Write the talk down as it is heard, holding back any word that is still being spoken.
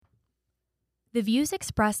The views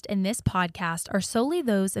expressed in this podcast are solely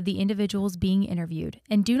those of the individuals being interviewed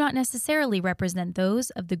and do not necessarily represent those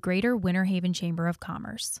of the Greater Winter Haven Chamber of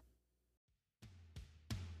Commerce.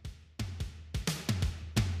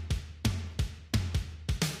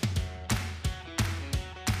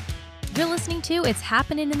 You're listening to It's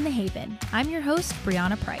Happening in the Haven. I'm your host,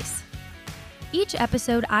 Brianna Price. Each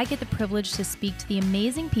episode, I get the privilege to speak to the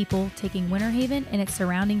amazing people taking Winter Haven and its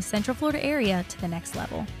surrounding Central Florida area to the next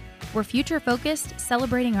level. We're future-focused,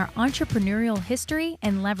 celebrating our entrepreneurial history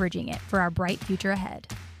and leveraging it for our bright future ahead.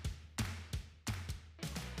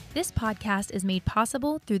 This podcast is made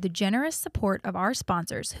possible through the generous support of our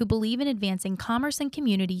sponsors who believe in advancing commerce and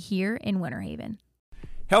community here in Winter Haven.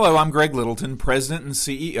 Hello, I'm Greg Littleton, President and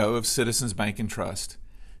CEO of Citizens Bank and Trust.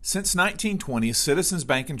 Since 1920, Citizens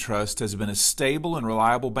Bank and Trust has been a stable and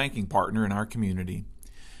reliable banking partner in our community.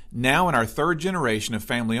 Now in our third generation of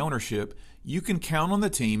family ownership, you can count on the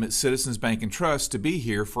team at Citizens Bank and Trust to be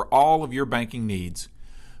here for all of your banking needs.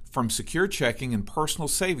 From secure checking and personal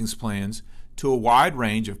savings plans to a wide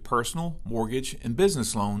range of personal, mortgage, and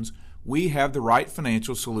business loans, we have the right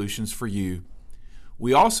financial solutions for you.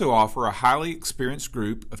 We also offer a highly experienced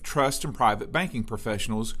group of trust and private banking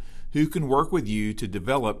professionals who can work with you to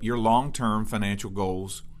develop your long-term financial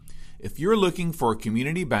goals. If you're looking for a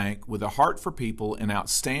community bank with a heart for people and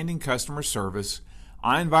outstanding customer service,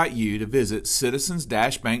 I invite you to visit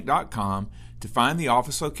citizens-bank.com to find the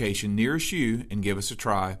office location nearest you and give us a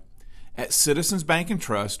try. At Citizens Bank and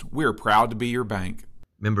Trust, we're proud to be your bank.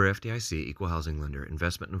 Member FDIC, Equal Housing Lender.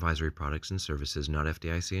 Investment advisory products and services not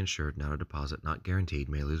FDIC insured, not a deposit, not guaranteed,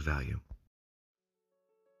 may lose value.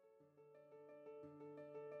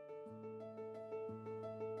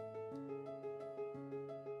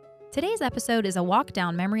 Today's episode is a walk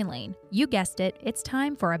down memory lane. You guessed it, it's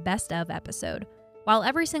time for a best of episode. While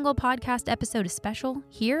every single podcast episode is special,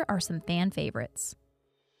 here are some fan favorites.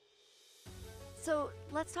 So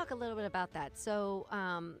let's talk a little bit about that. So,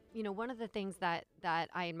 one of the things that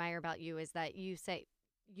I admire about you is that you say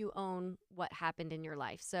you own what happened in your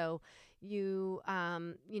life. So you,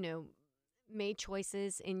 made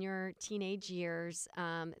choices in your teenage years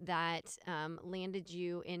that landed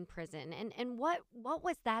you in prison. And what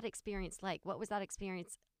was that experience like? What was that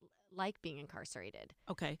experience like being incarcerated?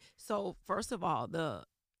 Okay, so first of all, the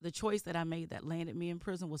choice that I made that landed me in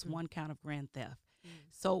prison was one count of grand theft.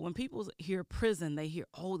 So when people hear prison, they hear,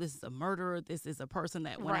 oh, this is a murderer. This is a person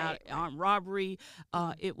that went out armed robbery.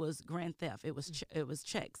 It was grand theft. It was it was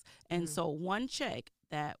checks. And so one check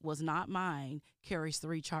that was not mine carries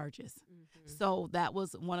 3 charges. So that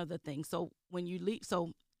was one of the things. So when you leave,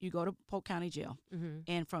 so you go to Polk County Jail,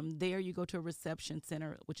 and from there you go to a reception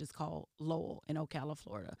center, which is called Lowell in Ocala,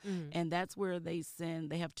 Florida. And that's where they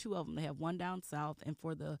have 2 of them. They have one down south, and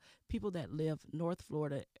for the people that live North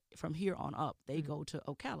Florida, from here on up, they go to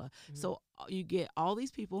Ocala. So you get all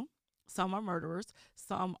these people. Some are murderers,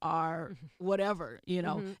 some are whatever,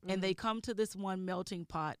 and they come to this one melting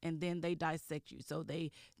pot, and then they dissect you. So they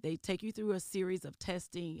take you through a series of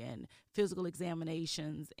testing and physical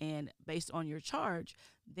examinations, and based on your charge,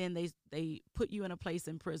 then they put you in a place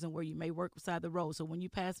in prison where you may work beside the road. So when you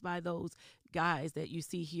pass by those guys that you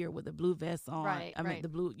see here with the blue vests on, the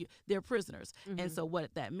blue, they're prisoners. And so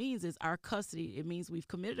what that means is our custody, it means we've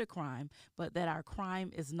committed a crime, but that our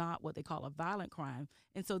crime is not what they call a violent crime.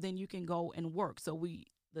 And so then you can go and work. So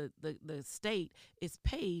the state is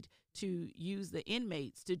paid to use the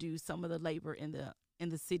inmates to do some of the labor in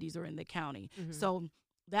the cities or in the county. So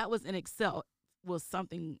that was was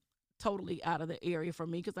something totally out of the area for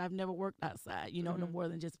me, because I've never worked outside, no more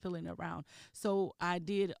than just pilling around. So I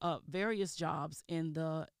did various jobs in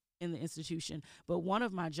the institution, but one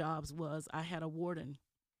of my jobs was I had a warden,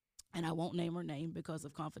 and I won't name her name because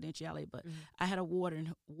of confidentiality, but I had a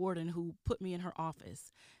warden who put me in her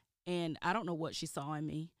office, and I don't know what she saw in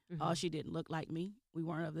me. She didn't look like me. We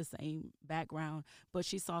weren't of the same background, but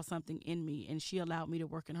she saw something in me, and she allowed me to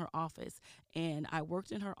work in her office. And I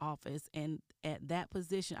worked in her office, and at that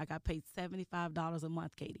position, I got paid $75 a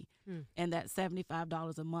month, Katie. And that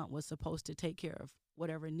 $75 a month was supposed to take care of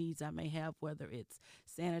whatever needs I may have, whether it's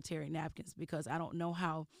sanitary napkins, because I don't know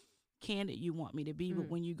how candid you want me to be, but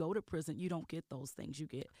when you go to prison, you don't get those things.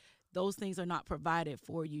 Those things are not provided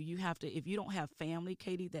for you. You have to, if you don't have family,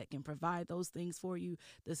 Katie, that can provide those things for you,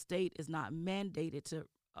 the state is not mandated to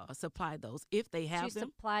supply those. If they have them.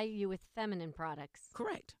 Supply you with feminine products.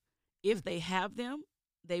 Correct. If they have them,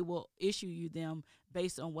 they will issue you them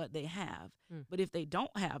based on what they have. But if they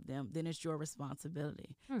don't have them, then it's your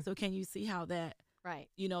responsibility. So can you see how that,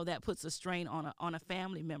 that puts a strain on a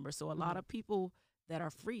family member? So a lot of people that are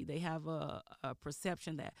free. They have a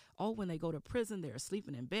perception that, when they go to prison, they're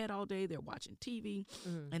sleeping in bed all day, they're watching TV,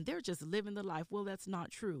 and they're just living the life. Well, that's not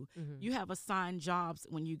true. You have assigned jobs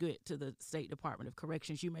when you get to the State Department of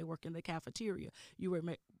Corrections. You may work in the cafeteria. You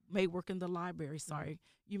may work in the library.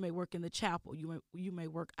 You may work in the chapel. You may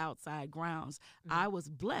work outside grounds. I was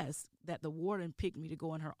blessed that the warden picked me to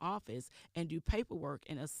go in her office and do paperwork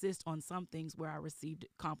and assist on some things where I received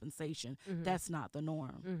compensation. That's not the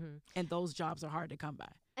norm, and those jobs are hard to come by.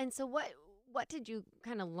 And so, what did you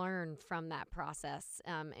kind of learn from that process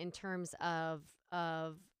in terms of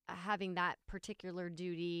having that particular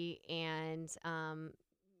duty, and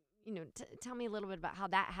tell me a little bit about how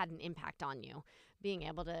that had an impact on you, being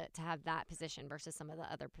able to have that position versus some of the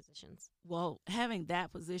other positions? Well, having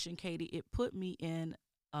that position, Katie, it put me in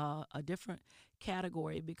a different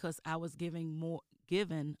category because I was given more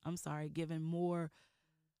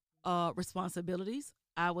responsibilities.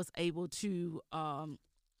 I was able to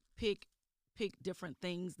pick different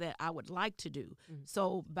things that I would like to do.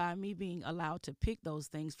 So by me being allowed to pick those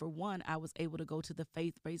things, for one, I was able to go to the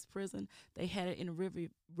faith-based prison. They had it in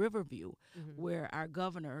Riverview, where our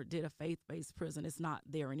governor did a faith-based prison. It's not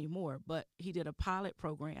there anymore, but he did a pilot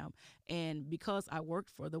program. And because I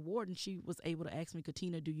worked for the warden, she was able to ask me,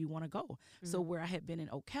 Katina, do you want to go? So where I had been in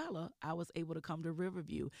Ocala, I was able to come to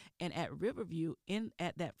Riverview. And at Riverview,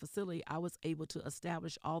 at that facility, I was able to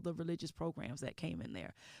establish all the religious programs that came in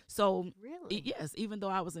there. So really? Yes, even though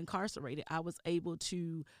I was incarcerated, I was able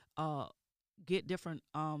to get different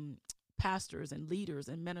pastors and leaders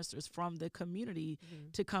and ministers from the community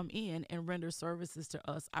to come in and render services to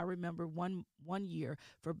us. I remember one year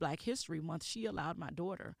for Black History Month, she allowed my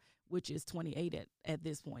daughter, which is 28 at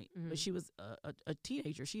this point, but she was a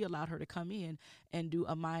teenager. She allowed her to come in and do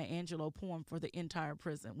a Maya Angelou poem for the entire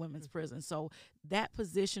prison, women's prison. So that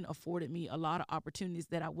position afforded me a lot of opportunities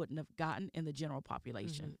that I wouldn't have gotten in the general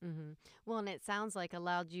population. Well, and it sounds like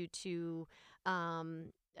allowed you to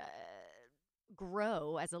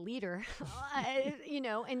grow as a leader,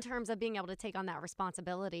 in terms of being able to take on that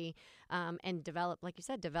responsibility and develop, like you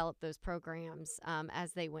said, develop those programs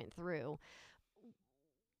as they went through.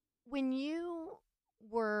 When you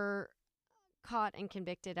were caught and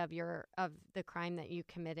convicted of the crime that you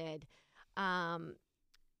committed, and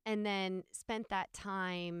then spent that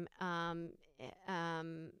time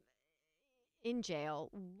in jail,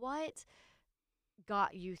 what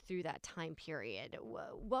got you through that time period?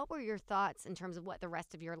 What were your thoughts in terms of what the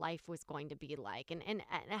rest of your life was going to be like? And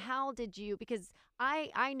how did you, because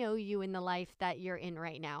I know you in the life that you're in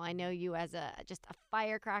right now. I know you as just a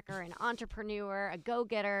firecracker, an entrepreneur, a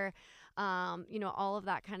go-getter, all of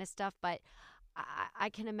that kind of stuff. But I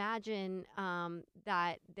can imagine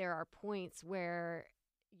that there are points where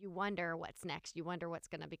you wonder what's next. You wonder what's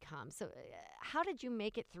going to become. So how did you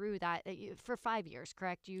make it through that for 5 years,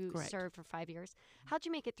 correct? You served for 5 years. How'd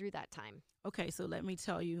you make it through that time? Okay, so let me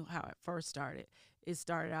tell you how it first started. It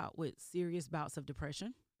started out with serious bouts of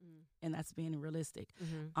depression, and that's being realistic.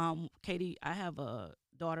 Katie, I have a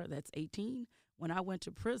daughter that's 18. When I went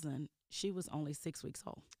to prison, she was only 6 weeks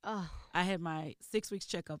old. Oh. I had my 6 weeks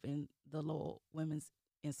checkup in the Lowell Women's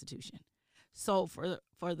Institution. So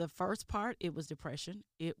for the first part, it was depression.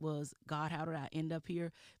 It was, God, how did I end up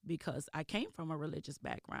here? Because I came from a religious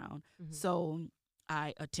background. So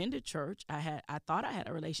I attended church. I thought I had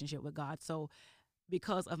a relationship with God. So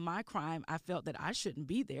because of my crime, I felt that I shouldn't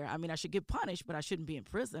be there. I mean, I should get punished, but I shouldn't be in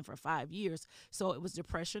prison for 5 years. So it was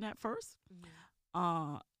depression at first,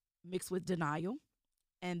 mixed with denial.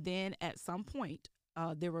 And then at some point,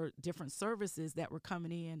 there were different services that were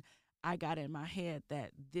coming in. I got in my head that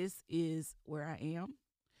this is where I am.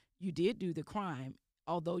 You did do the crime.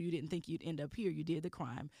 Although you didn't think you'd end up here, you did the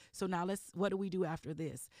crime. So now what do we do after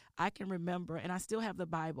this? I can remember, and I still have the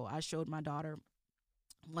Bible. I showed my daughter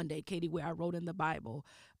one day, Katie, where I wrote in the Bible,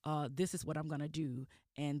 this is what I'm going to do,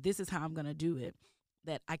 and this is how I'm going to do it,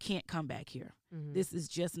 that I can't come back here. This is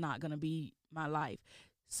just not going to be my life.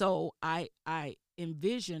 So I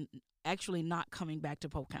envisioned actually not coming back to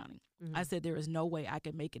Polk County. I said there is no way I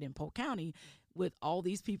can make it in Polk County with all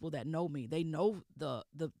these people that know me. They know the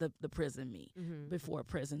prison me before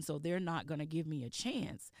prison, so they're not going to give me a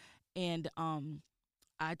chance. And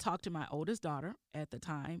I talked to my oldest daughter at the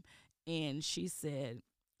time, and she said,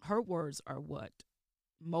 her words are what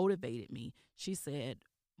motivated me. She said,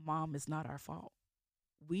 Mom, it's not our fault.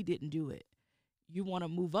 We didn't do it. You want to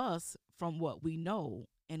move us from what we know,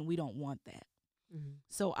 and we don't want that.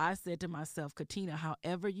 So I said to myself, Katina,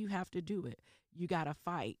 however you have to do it, you got to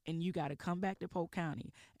fight, and you got to come back to Polk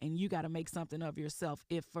County, and you got to make something of yourself,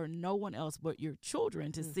 if for no one else but your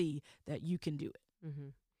children to see that you can do it.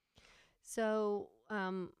 So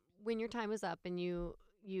when your time was up and you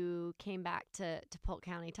came back to Polk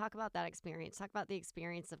County, talk about that experience. Talk about the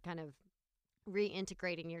experience of kind of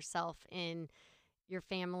reintegrating yourself in your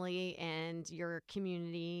family and your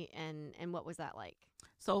community, and what was that like?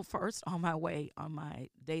 So first, on my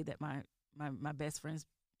day that my best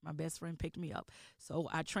friend picked me up. So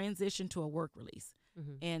I transitioned to a work release.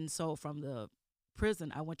 Mm-hmm. And so from the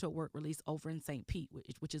prison, I went to a work release over in St. Pete,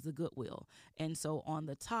 which is a Goodwill. And so on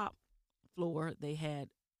the top floor, they had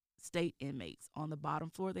state inmates. On the bottom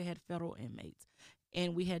floor, they had federal inmates.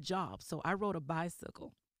 And we had jobs. So I rode a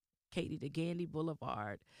bicycle, Katie, to Gandy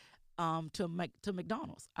Boulevard, to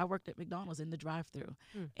McDonald's. I worked at McDonald's in the drive-thru,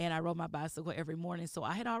 and I rode my bicycle every morning. So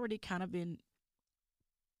I had already kind of been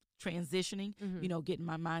transitioning, getting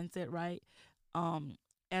my mindset right.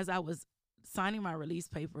 As I was signing my release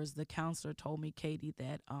papers, the counselor told me, Katie,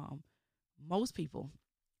 that most people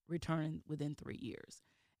return within 3 years.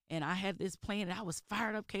 And I had this plan, and I was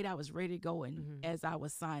fired up, Katie. I was ready to go. And as I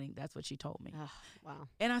was signing, that's what she told me. Oh, wow.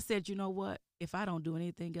 And I said, you know what? If I don't do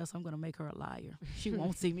anything else, I'm going to make her a liar. She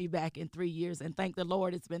won't see me back in 3 years. And thank the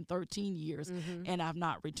Lord, it's been 13 years, and I've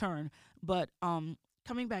not returned. But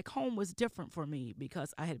coming back home was different for me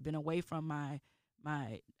because I had been away from I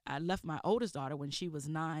left my oldest daughter when she was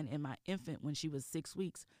 9 and my infant when she was 6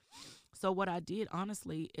 weeks. So what I did,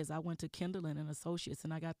 honestly, is I went to Kindleman and Associates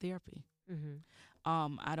and I got therapy.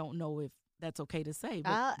 I don't know if that's okay to say,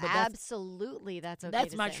 but absolutely, that's okay.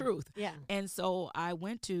 That's to my say. truth. Yeah. And so I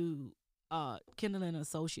went to Kindleman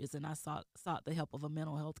Associates and I sought the help of a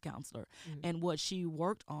mental health counselor. And what she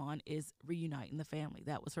worked on is reuniting the family.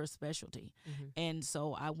 That was her specialty. And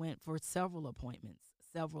so I went for several appointments,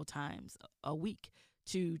 several times a week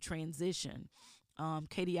to transition.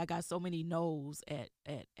 Katie, I got so many no's at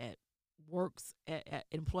works, at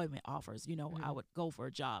employment offers. I would go for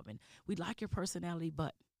a job and we'd like your personality,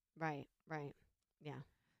 but. Right. Yeah.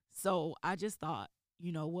 So I just thought,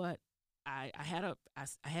 you know what? I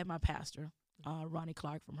had my pastor, Ronnie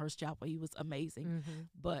Clark from Hearst Chapel. He was amazing.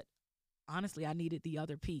 But honestly, I needed the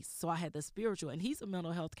other piece. So I had the spiritual, and he's a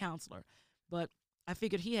mental health counselor. But I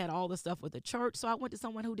figured he had all the stuff with the church. So I went to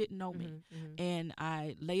someone who didn't know me. And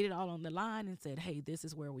I laid it all on the line and said, hey, this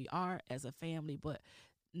is where we are as a family. But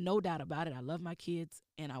no doubt about it, I love my kids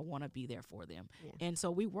and I want to be there for them. Yeah. And so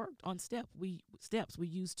we worked on steps. We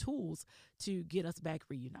used tools to get us back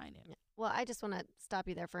reunited. Yeah. Well, I just want to stop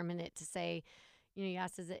you there for a minute to say, you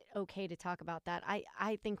asked, is it okay to talk about that?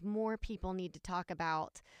 I think more people need to talk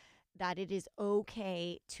about that it is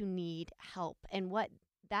okay to need help. And what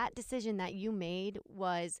that decision that you made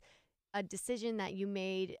was a decision that you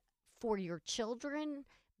made for your children,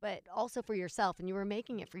 but also for yourself. And you were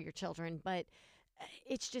making it for your children, but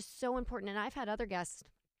it's just so important. And I've had other guests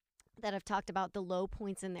that have talked about the low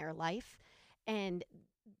points in their life, and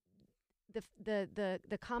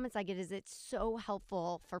the comments I get is it's so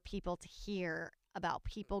helpful for people to hear about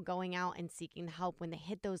people going out and seeking help when they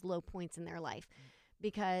hit those low points in their life,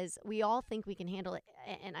 because we all think we can handle it.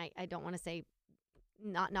 And I don't want to say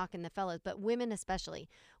not knocking the fellas, but women especially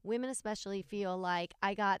feel like,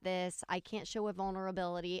 I got this. I can't show a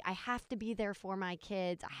vulnerability. I have to be there for my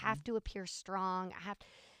kids. I have to appear strong.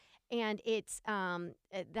 And it's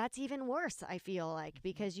that's even worse, I feel like,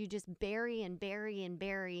 because you just bury and bury and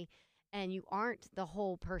bury, and you aren't the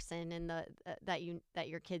whole person and that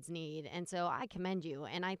your kids need. And so I commend you,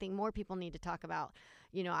 and I think more people need to talk about.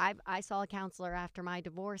 I saw a counselor after my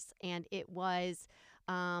divorce, and it was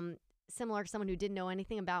similar to someone who didn't know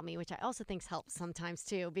anything about me, which I also think helps sometimes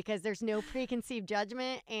too, because there's no preconceived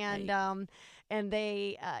judgment. And right. And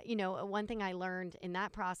they, one thing I learned in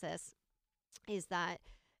that process is that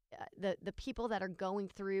the people that are going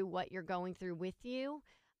through what you're going through with you,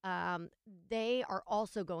 they are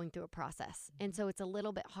also going through a process. And so it's a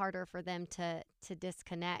little bit harder for them to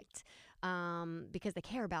disconnect because they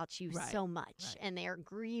care about you so much, and they are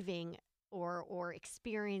grieving or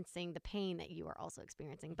experiencing the pain that you are also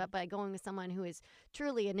experiencing. But by going with someone who is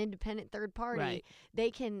truly an independent third party,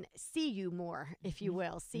 they can see you more, if you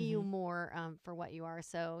will, see you more for what you are.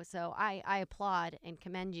 So I applaud and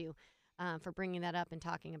commend you for bringing that up and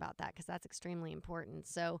talking about that, because that's extremely important.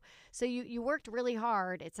 So you worked really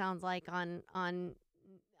hard, it sounds like, on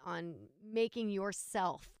making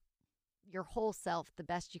yourself, your whole self, the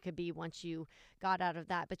best you could be once you got out of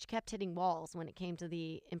that. But you kept hitting walls when it came to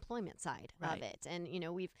the employment side of it. And,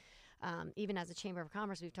 we've, even as a Chamber of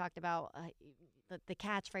Commerce, we've talked about the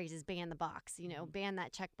catchphrase is ban the box, ban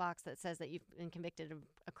that check box that says that you've been convicted of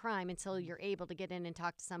a crime until you're able to get in and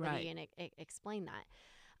talk to somebody and explain that.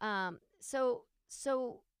 So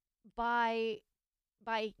by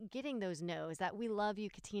getting those no's that we love you,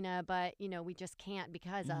 Katina, but, we just can't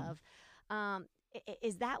because of,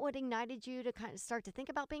 Is that what ignited you to kind of start to think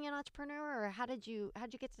about being an entrepreneur, or how'd you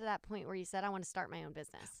get to that point where you said, I want to start my own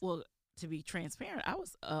business? Well, to be transparent, I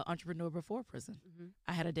was an entrepreneur before prison. Mm-hmm.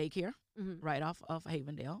 I had a daycare Mm-hmm. right off of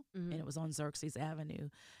Havendale, Mm-hmm. and it was on Xerxes Avenue.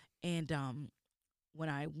 And when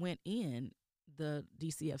I went in, the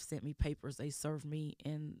DCF sent me papers. They served me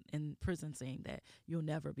in prison saying that you'll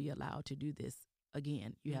never be allowed to do this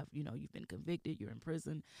again. You have, you've been convicted, you're in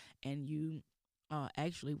prison, and you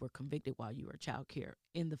actually were convicted while you were child care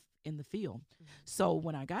in the field. Mm-hmm. So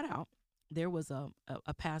when I got out, there was a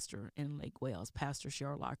pastor in Lake Wales, Pastor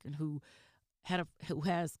Cheryl Larkin, who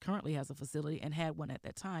currently has a facility and had one at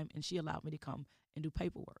that time, and she allowed me to come and do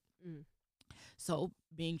paperwork. Mm. So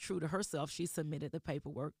being true to herself, she submitted the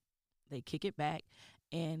paperwork. They kick it back,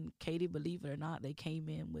 and Katie, believe it or not, they came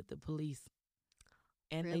in with the police,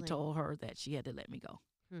 and Really? they told her that she had to let me go.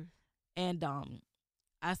 Hmm. And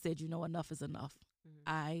I said, enough is enough. Mhm.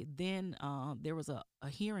 I then there was a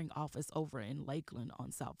hearing office over in Lakeland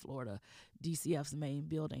on South Florida, DCF's main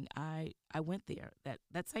building. I went there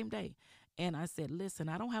that same day, and I said, listen,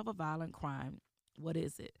 I don't have a violent crime. What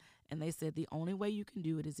is it? And they said the only way you can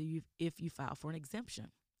do it is if you file for an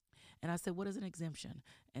exemption. And I said, what is an exemption?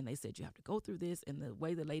 And they said, you have to go through this. And the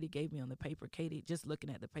way the lady gave me on the paper, Katie, just looking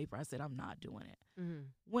at the paper, I said, I'm not doing it. Mm-hmm.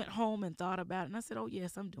 Went home and thought about it, and I said, oh,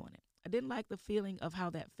 yes, I'm doing it. I didn't like the feeling of how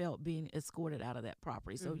that felt being escorted out of that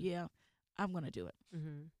property. So, yeah, I'm going to do it.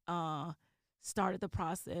 Mm-hmm. Started the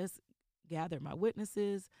process, gathered my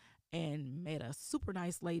witnesses, and met a super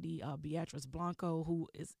nice lady, Beatrice Blanco, who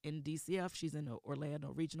is in DCF. She's in the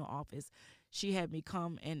Orlando regional office. She had me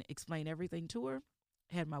come and explain everything to her,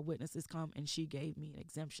 had my witnesses come, and she gave me an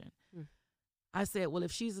exemption. Mm. I said, well,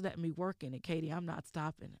 if she's letting me work in it, Katie, I'm not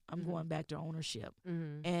stopping. I'm going back to ownership.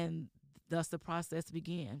 Mm-hmm. And thus the process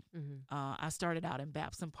began. Mm-hmm. I started out in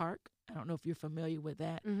Babson Park. I don't know if you're familiar with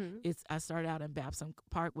that. Mm-hmm. I started out in Babson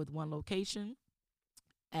Park with one location.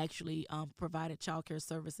 Actually provided child care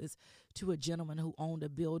services to a gentleman who owned a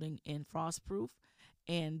building in Frostproof.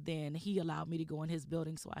 And then he allowed me to go in his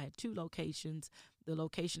building. So I had two locations. The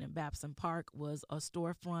location in Babson Park was a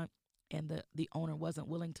storefront, and the owner wasn't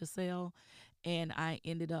willing to sell. And I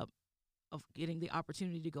ended up getting the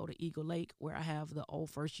opportunity to go to Eagle Lake, where I have the old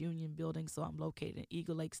First Union building. So I'm located in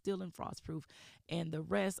Eagle Lake, still in Frostproof. And the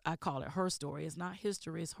rest, I call it her story. It's not his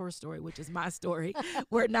story, it's her story, which is my story,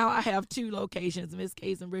 where now I have two locations, Miss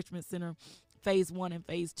K's Enrichment Center, Phase 1 and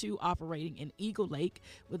Phase 2, operating in Eagle Lake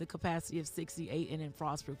with a capacity of 68 and in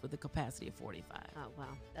Frostproof with a capacity of 45. Oh, wow.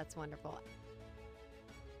 That's wonderful.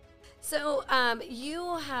 So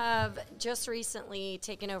you have just recently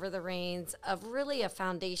taken over the reins of really a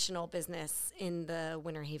foundational business in the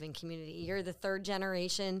Winter Haven community. You're the third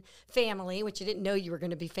generation family, which you didn't know you were going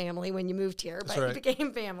to be family when you moved here, but you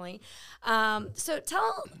became family. So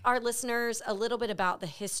tell our listeners a little bit about the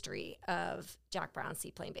history of Jack Brown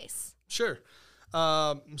Seaplane Base. Sure.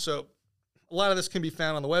 So a lot of this can be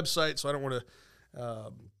found on the website, so I don't want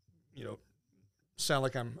to, sound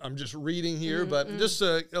like I'm just reading here, but just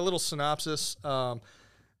a little synopsis.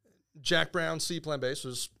 Jack Brown Seaplane Base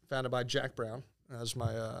was founded by Jack Brown, as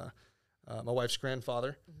my wife's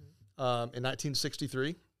grandfather, in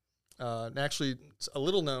 1963. And actually, a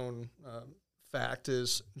little known fact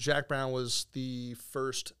is Jack Brown was the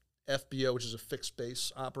first FBO, which is a fixed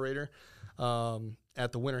base operator,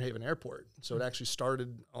 at the Winter Haven Airport. So it actually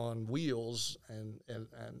started on wheels and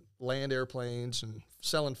land airplanes and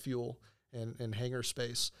selling fuel and hangar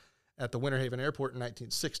space at the Winter Haven Airport in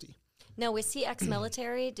 1960. Now, was he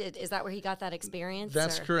ex-military? Is that where he got that experience?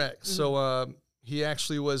 That's correct. So he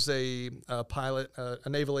actually was a pilot, a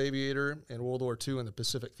naval aviator in World War II in the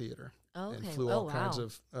Pacific Theater. Okay. And flew all kinds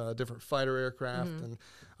of different fighter aircraft and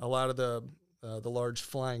a lot of the large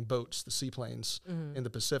flying boats, the seaplanes in the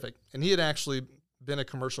Pacific. And he had actually been a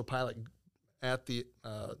commercial pilot at the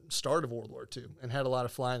start of World War II and had a lot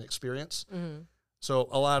of flying experience. So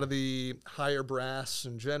a lot of the higher brass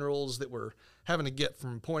and generals that were having to get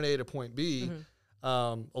from point A to point B,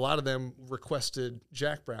 a lot of them requested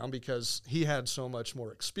Jack Brown because he had so much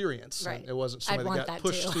more experience. Right. And it wasn't somebody that got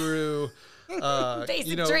pushed too. through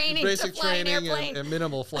basic training and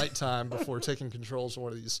minimal flight time before taking controls of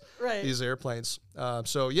one of these airplanes.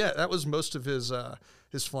 So yeah, that was most of his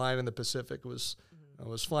flying in the Pacific was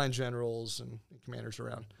flying generals and commanders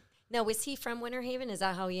around. Now, was he from Winter Haven? Is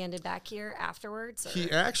that how he ended back here afterwards? Or? He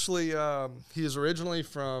actually, he is originally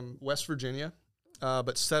from West Virginia,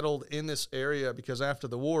 but settled in this area because after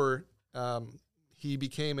the war, he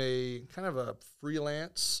became a kind of a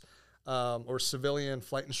freelance or civilian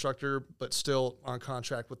flight instructor, but still on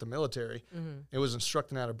contract with the military. It was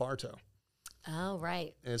instructing out of Bartow. Oh,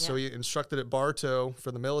 right. And so he instructed at Bartow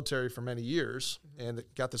for the military for many years, and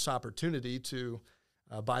got this opportunity to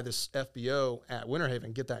buy this FBO at Winter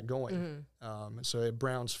Haven, get that going. And so he had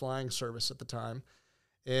Brown's Flying Service at the time,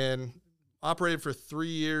 and operated for 3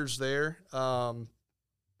 years there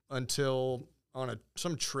until on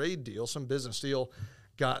some trade deal, some business deal,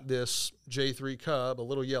 got this J3 Cub, a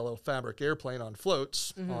little yellow fabric airplane on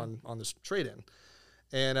floats on this trade-in.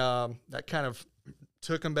 And that kind of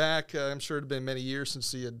took him back. I'm sure it had been many years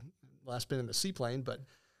since he had last been in the seaplane, but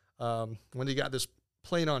when he got this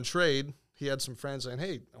plane on trade, he had some friends saying,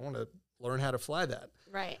 hey, I want to learn how to fly that.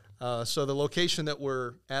 Right. So the location that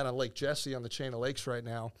we're at on Lake Jesse on the chain of lakes right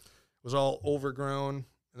now was all overgrown,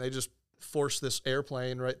 and they just forced this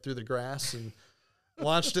airplane right through the grass and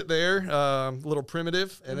launched it there, a little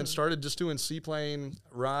primitive, and then started just doing seaplane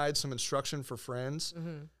rides, some instruction for friends.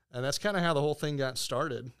 And that's kind of how the whole thing got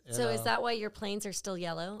started. And, So is that why your planes are still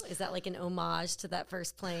yellow? Is that like an homage to that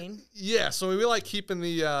first plane? Yeah, so we like keeping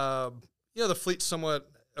the the fleet somewhat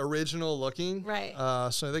original looking. Right.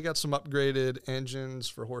 So they got some upgraded engines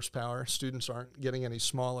for horsepower. Students aren't getting any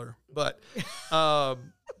smaller, but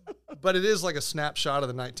it is like a snapshot of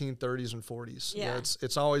the 1930s and 40s. Yeah.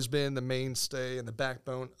 It's always been the mainstay and the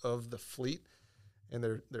backbone of the fleet.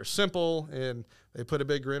 And they're simple, and they put a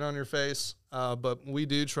big grin on your face. But we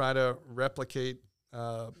do try to replicate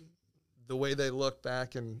the way they look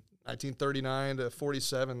back in 1939 to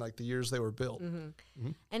 47, like the years they were built.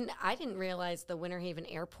 And I didn't realize the Winter Haven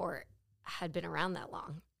Airport had been around that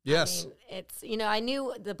long. Yes. I mean, it's, I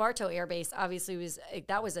knew the Bartow Air Base obviously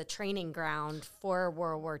that was a training ground for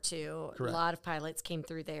World War II. Correct. A lot of pilots came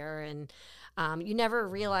through there, and you never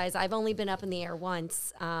realize. I've only been up in the air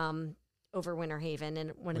once, over Winter Haven,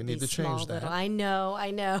 and one of these small little. I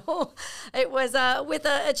know. It was with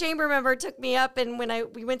a chamber member took me up, and when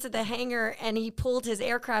we went to the hangar, and he pulled his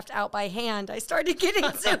aircraft out by hand, I started getting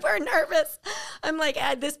super nervous. I'm like,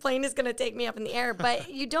 this plane is going to take me up in the air, but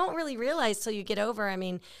you don't really realize till you get over. I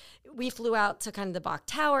mean, we flew out to kind of the Bach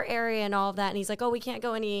Tower area and all of that, and he's like, oh, we can't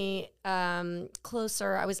go any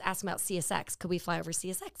closer. I was asking about CSX. Could we fly over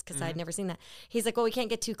CSX? Because I had never seen that. He's like, well, we can't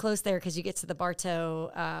get too close there because you get to the Bartow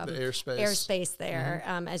the airspace there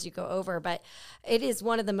as you go over. But it is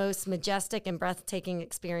one of the most majestic and breathtaking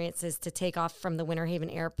experiences to take off from the Winter Haven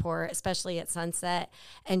Airport, especially at sunset,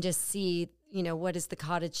 and just see what is the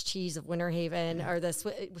cottage cheese of Winter Haven, or the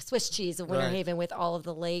Swiss cheese of Winter Haven, with all of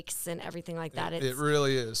the lakes and everything like that. It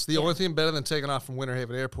really is. The only thing better than taking off from Winter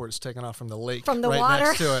Haven Airport is taking off from the lake, from the right water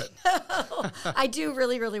next to it. I do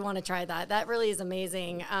really, really want to try that. That really is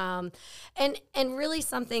amazing, and really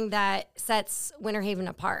something that sets Winter Haven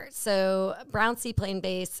apart. So Brown Seaplane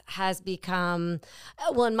Base has become,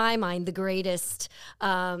 well, in my mind, the greatest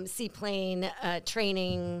seaplane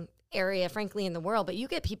training area, frankly, in the world. But you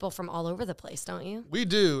get people from all over the place, don't you? We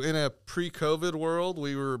do. In a pre-COVID world,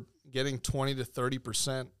 we were getting 20 to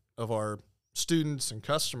 30% of our students and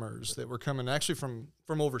customers that were coming actually from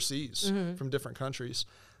overseas, from different countries.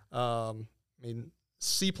 I mean,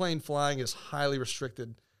 seaplane flying is highly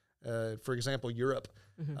restricted. For example, Europe,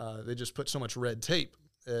 they just put so much red tape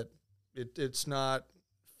that it's not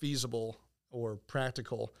feasible or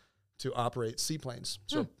practical to operate seaplanes.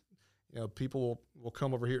 So people will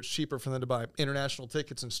come over here. It's cheaper for them to buy international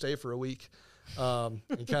tickets and stay for a week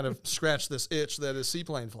and kind of scratch this itch that is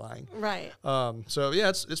seaplane flying. Right. So, yeah,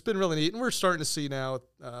 it's been really neat. And we're starting to see now,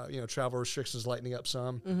 travel restrictions lightening up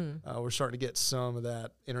some. We're starting to get some of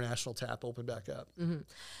that international tap open back up. And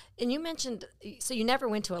you mentioned, so you never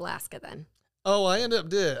went to Alaska then? Oh, I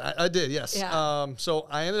did, yes. Yeah. So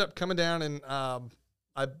I ended up coming down, and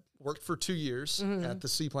I worked for 2 years at the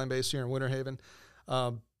seaplane base here in Winter Haven.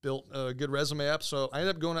 Built a good resume up. So I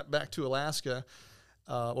ended up going back to Alaska,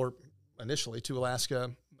 or initially to Alaska,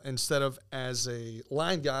 instead of as a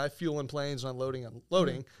line guy, fueling planes, unloading and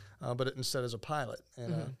loading, but instead as a pilot.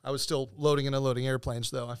 And I was still loading and unloading airplanes,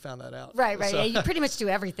 though. I found that out. Right. So, yeah, you pretty much do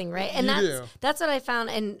everything, right? And do. that's what I found.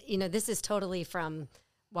 And, this is totally from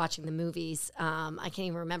watching the movies. I can't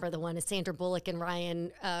even remember the one. It's Sandra Bullock and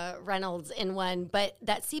Ryan Reynolds in one. But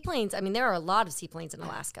that seaplanes, I mean, there are a lot of seaplanes in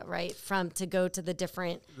Alaska, right? To go to the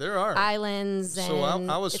different islands. And so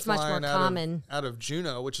I was it's much more flying common. out of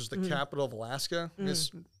Juneau, which is the capital of Alaska.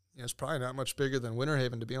 It's probably not much bigger than Winter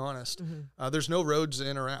Haven, to be honest. There's no roads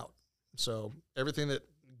in or out. So everything that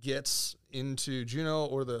gets into Juneau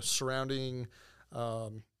or the surrounding,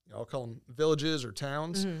 I'll call them villages or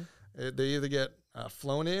towns, they either get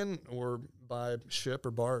flown in or by ship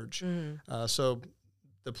or barge. So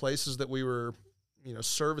the places that we were,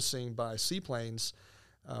 servicing by seaplanes,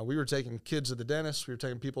 we were taking kids to the dentist. We were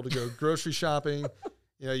taking people to go grocery shopping.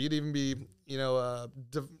 You'd even be,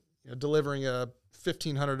 delivering a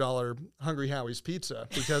 $1,500 Hungry Howie's pizza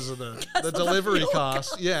because of the delivery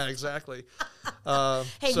costs. Yeah, exactly.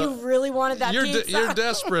 Hey, so you really wanted that pizza. You're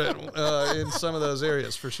desperate in some of those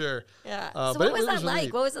areas for sure. Yeah. So what was that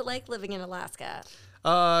like? What was it like living in Alaska?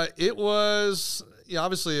 It was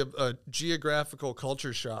obviously a geographical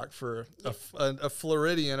culture shock for a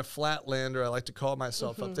Floridian, a flatlander, I like to call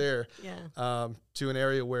myself up there, to an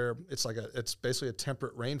area where it's basically a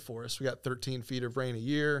temperate rainforest. We got 13 feet of rain a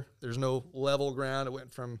year. There's no level ground. It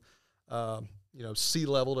went from sea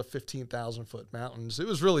level to 15,000 foot mountains. It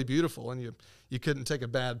was really beautiful, and you couldn't take a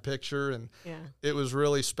bad picture. And it was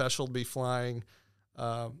really special to be flying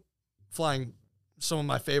some of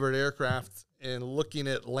my favorite aircraft and looking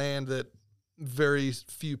at land that very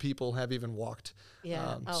few people have even walked.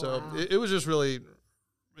 Yeah. It was just really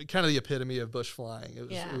kind of the epitome of bush flying.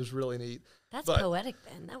 It was really neat. That's poetic,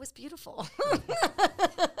 Ben. That was beautiful.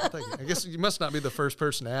 Thank you. I guess you must not be the first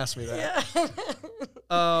person to ask me that.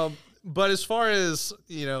 Yeah. But as far as,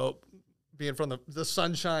 being from the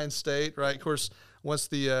Sunshine State, right? Of course, once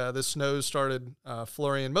the snows started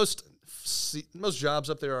flurrying, most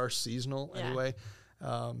jobs up there are seasonal anyway.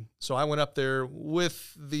 So I went up there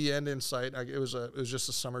with the end in sight. It was just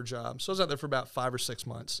a summer job. So I was out there for about 5 or 6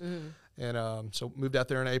 months. And so moved out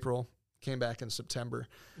there in April, came back in September.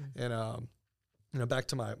 And, back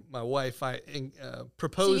to my wife, I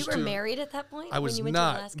proposed to. So you were married at that point? I was when you went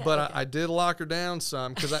not, to Alaska? but okay. I did lock her down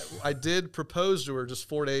some because I did propose to her just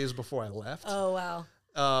 4 days before I left. Oh, wow.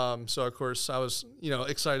 So of course I was,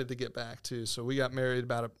 excited to get back too. So we got married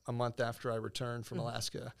about a month after I returned from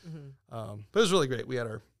Alaska. But it was really great. We had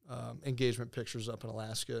our engagement pictures up in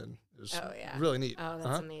Alaska, and it was really neat. Oh,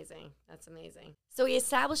 that's amazing. That's amazing. So he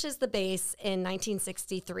establishes the base in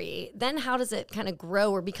 1963. Then how does it kind of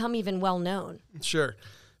grow or become even well known? Sure.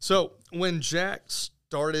 So when Jack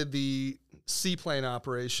started the seaplane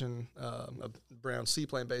operation, Brown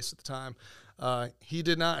Seaplane Base at the time, he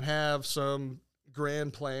did not have some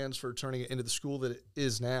grand plans for turning it into the school that it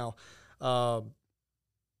is now.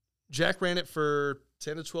 Jack ran it for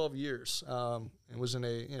 10 to 12 years and was in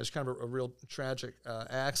it's kind of a real tragic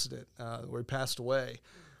accident where he passed away.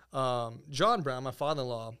 John Brown, my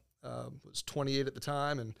father-in-law, was 28 at the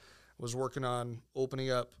time and was working on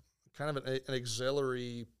opening up kind of an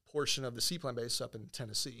auxiliary portion of the seaplane base up in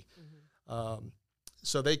Tennessee.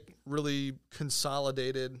 So they really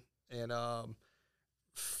consolidated and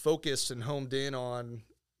focused and homed in on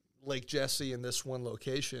Lake Jesse in this one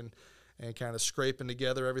location and kind of scraping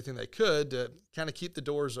together everything they could to kind of keep the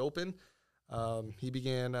doors open. He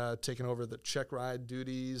began taking over the check ride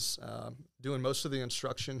duties, doing most of the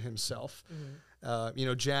instruction himself.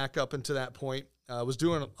 Jack up until that point was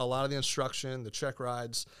doing a lot of the instruction, the check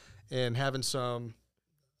rides, and having some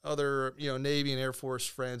other, Navy and Air Force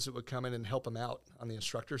friends that would come in and help him out on the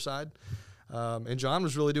instructor side. And John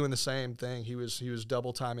was really doing the same thing. He was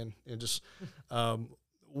double timing and just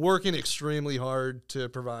working extremely hard to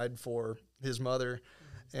provide for his mother,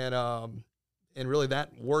 and really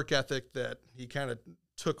that work ethic that he kind of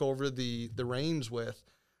took over the reins with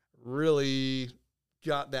really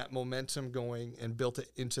got that momentum going and built it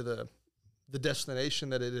into the destination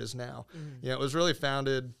that it is now. It was really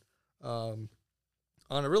founded on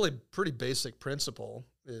a really pretty basic principle: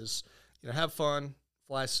 is have fun,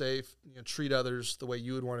 fly safe, treat others the way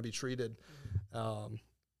you would want to be treated.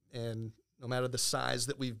 And no matter the size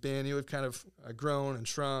that we've been, we've kind of grown and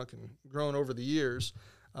shrunk and grown over the years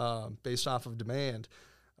based off of demand.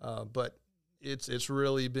 But it's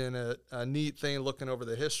really been a neat thing looking over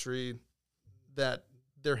the history that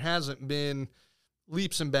there hasn't been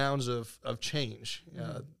leaps and bounds of change.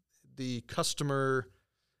 The customer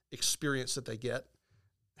experience that they get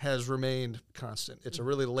has remained constant. It's a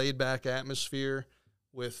really laid-back atmosphere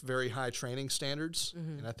with very high training standards,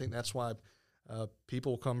 and I think that's why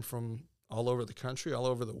people come from all over the country, all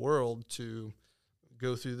over the world to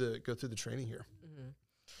go through the training here.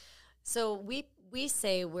 So we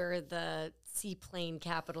say we're the seaplane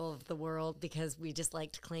capital of the world because we just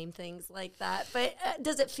like to claim things like that. But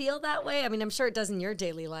does it feel that way? I mean, I'm sure it does in your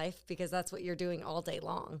daily life because that's what you're doing all day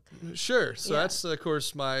long. Sure. So that's of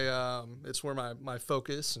course my it's where my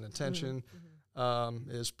focus and attention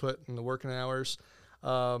is put in the working hours.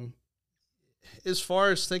 As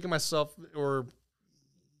far as thinking myself or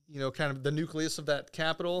kind of the nucleus of that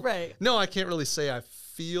capital, right? No, I can't really say I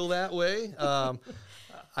feel that way.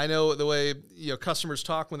 I know the way customers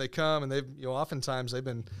talk when they come, and they've oftentimes they've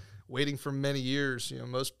been waiting for many years.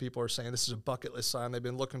 Most people are saying this is a bucket list sign. They've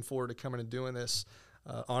been looking forward to coming and doing this.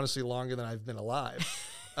 Honestly, longer than I've been alive.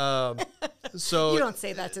 So you don't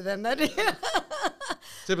say that to them, then.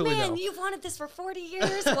 Typically, Man, no. you've wanted this for 40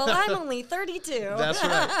 years? Well, I'm only 32. That's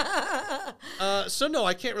right. So no,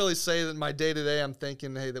 I can't really say that my day-to-day I'm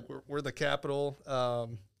thinking, hey, that we're the capital.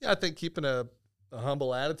 I think keeping a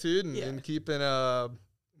humble attitude and keeping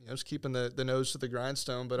just keeping the nose to the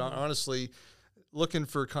grindstone, but honestly looking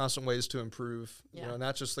for constant ways to improve,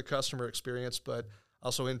 not just the customer experience, but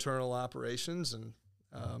also internal operations and,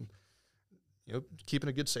 keeping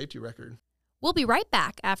a good safety record. We'll be right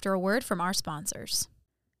back after a word from our sponsors.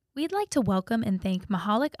 We'd like to welcome and thank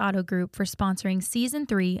Mahalik Auto Group for sponsoring Season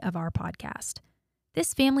 3 of our podcast.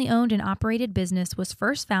 This family-owned and operated business was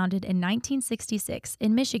first founded in 1966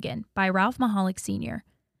 in Michigan by Ralph Mahalik Sr.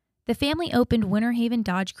 The family opened Winter Haven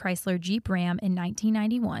Dodge Chrysler Jeep Ram in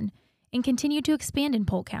 1991 and continued to expand in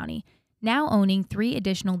Polk County, now owning 3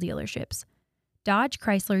 additional dealerships: Dodge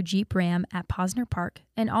Chrysler Jeep Ram at Posner Park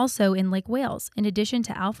and also in Lake Wales, in addition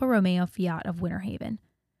to Alfa Romeo Fiat of Winter Haven.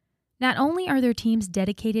 Not only are their teams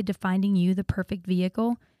dedicated to finding you the perfect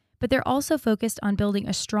vehicle, but they're also focused on building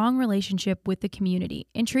a strong relationship with the community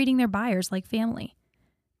and treating their buyers like family.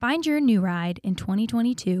 Find your new ride in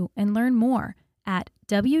 2022 and learn more at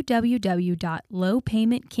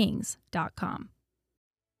www.lowpaymentkings.com.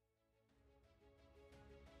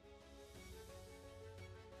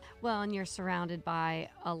 Well, and you're surrounded by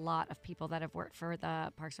a lot of people that have worked for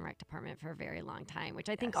the Parks and Rec department for a very long time, which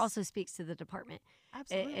I think also speaks to the department.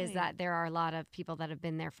 Absolutely. Is that there are a lot of people that have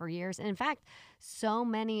been there for years. And in fact, so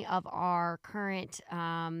many of our current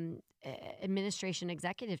administration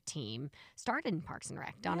executive team started in Parks and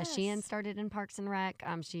Rec. Donna Sheehan started in Parks and Rec.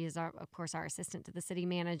 She is, of course, our assistant to the city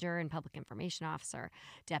manager and public information officer.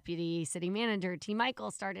 Deputy city manager T. Michael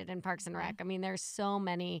started in Parks and Rec. I mean, there's so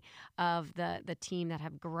many of the team that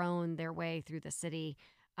have grown their way through the city,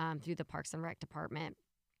 through the Parks and Rec department.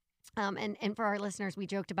 And for our listeners, we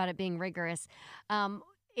joked about it being rigorous.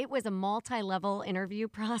 It was a multi-level interview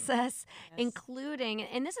process, including,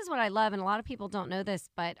 and this is what I love, and a lot of people don't know this,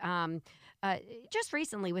 but just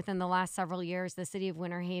recently, within the last several years, the city of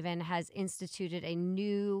Winter Haven has instituted a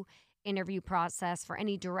new interview process for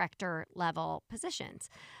any director level positions.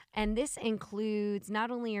 And this includes, not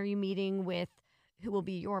only are you meeting with who will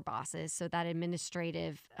be your bosses, so that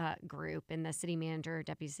administrative group and the city manager,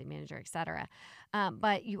 deputy city manager, et cetera.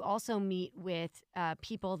 But you also meet with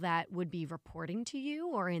people that would be reporting to you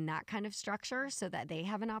or in that kind of structure so that they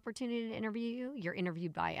have an opportunity to interview you. You're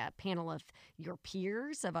interviewed by a panel of your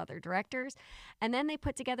peers, of other directors. And then they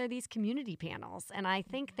put together these community panels. And I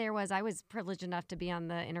think I was privileged enough to be on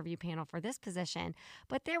the interview panel for this position,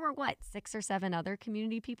 but there were 6 or 7 other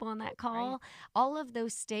community people on that call. Right. All of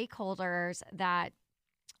those stakeholders that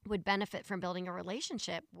would benefit from building a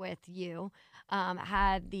relationship with you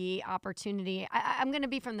had the opportunity. I'm going to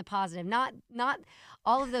be from the positive, not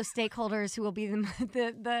all of those stakeholders who will be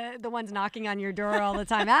the ones knocking on your door all the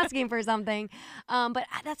time asking for something. But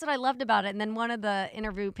that's what I loved about it. And then one of the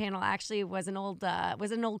interview panel actually was an old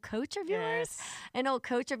coach of yours,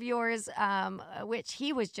 which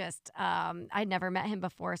he was just I'd never met him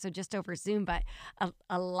before, so just over Zoom, but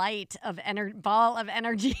a light of ball of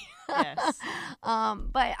energy. Yes.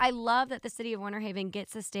 But I love that the city of Winter Haven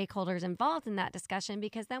gets the stakeholders involved in that discussion,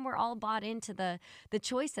 because then we're all bought into the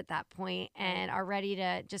choice at that point and are ready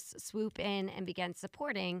to just swoop in and begin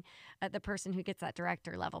supporting the person who gets that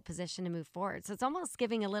director level position to move forward. So it's almost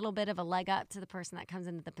giving a little bit of a leg up to the person that comes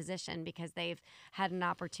into the position, because they've had an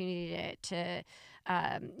opportunity to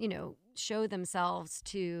show themselves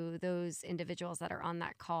to those individuals that are on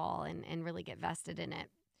that call and really get vested in it.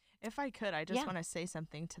 If I could, I just want to say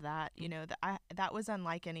something to that. That was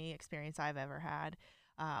unlike any experience I've ever had.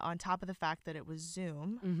 On top of the fact that it was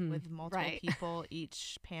Zoom with multiple people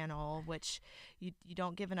each panel, which you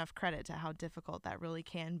don't give enough credit to how difficult that really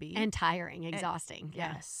can be. And tiring, exhausting.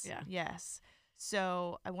 Yes.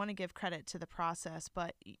 So I want to give credit to the process,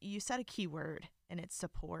 but you said a key word, and it's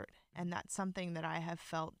support. And that's something that I have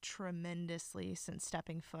felt tremendously since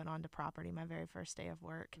stepping foot onto property my very first day of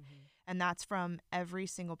work. Mm-hmm. And that's from every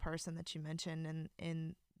single person that you mentioned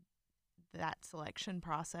in that selection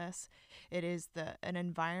process. It is an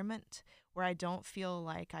environment where I don't feel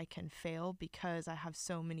like I can fail, because I have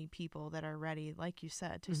so many people that are ready, like you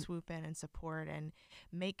said, to swoop in and support and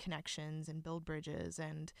make connections and build bridges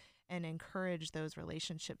and encourage those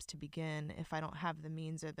relationships to begin if I don't have the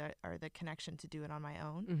means or the connection to do it on my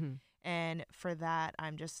own. Mm-hmm. And for that,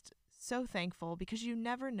 I'm just so thankful, because you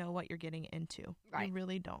never know what you're getting into. Right. You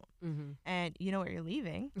really don't. Mm-hmm. And you know what you're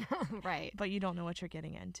leaving. Right. But you don't know what you're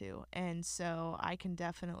getting into. And so I can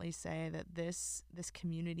definitely say that this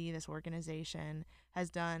community, this organization has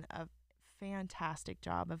done a fantastic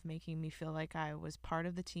job of making me feel like I was part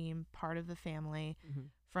of the team, part of the family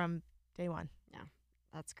from day one. Yeah.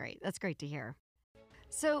 That's great. That's great to hear.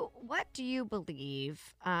 So, what do you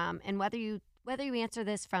believe, and whether you answer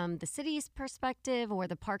this from the city's perspective or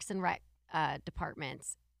the Parks and Rec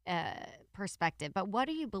department's perspective, but what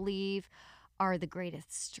do you believe are the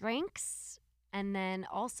greatest strengths, and then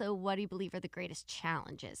also what do you believe are the greatest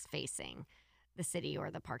challenges facing the city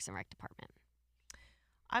or the Parks and Rec department?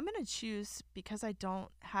 I'm going to choose, because I don't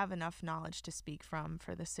have enough knowledge to speak from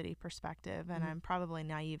for the city perspective, and I'm probably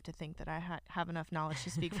naive to think that I have enough knowledge to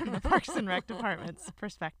speak from the Parks and Rec department's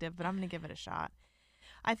perspective, but I'm going to give it a shot.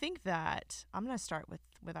 I think that I'm going to start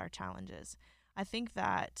with our challenges. I think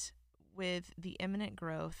that with the imminent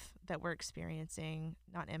growth that we're experiencing,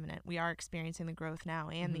 not imminent, we are experiencing the growth now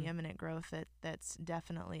and the imminent growth that's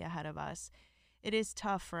definitely ahead of us, it is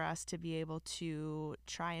tough for us to be able to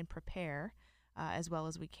try and prepare as well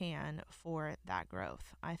as we can for that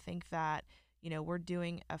growth. I think that, we're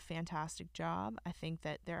doing a fantastic job. I think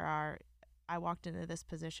that I walked into this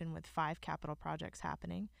position with 5 capital projects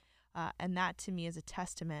happening. And that to me is a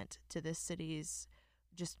testament to this city's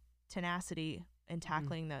just tenacity in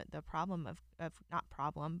tackling the problem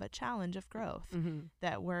but challenge of growth.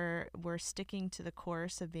 That we're sticking to the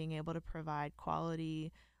course of being able to provide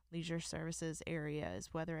quality leisure services areas,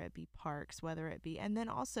 whether it be parks, and then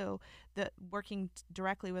also working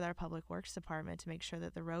directly with our public works department to make sure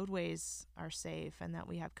that the roadways are safe and that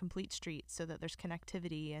we have complete streets so that there's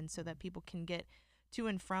connectivity and so that people can get to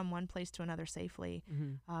and from one place to another safely,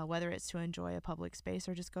 whether it's to enjoy a public space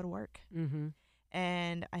or just go to work.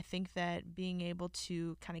 And I think that being able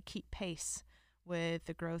to kind of keep pace with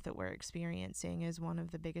the growth that we're experiencing is one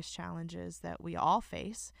of the biggest challenges that we all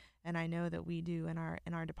face, and I know that we do in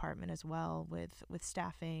our department as well with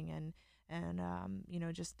staffing and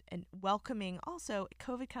just welcoming. Also,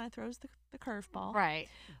 COVID kind of throws the curveball, right?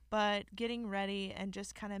 But getting ready and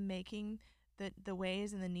just kind of making the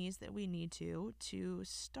ways and the needs that we need to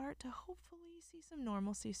start to hopefully see some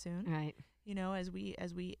normalcy soon, right? As we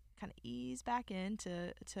kind of ease back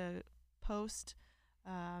into post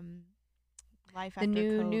life after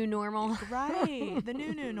the new normal. Right. The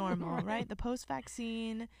new normal, right? The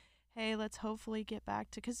post-vaccine, hey, let's hopefully get back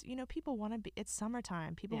to, because, people want to be, it's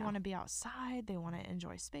summertime. People want to be outside. They want to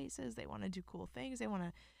enjoy spaces. They want to do cool things. They want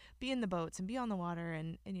to be in the boats and be on the water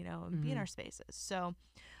and be in our spaces. So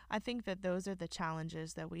I think that those are the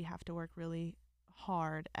challenges that we have to work really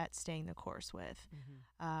hard at staying the course with.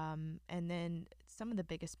 And then some of the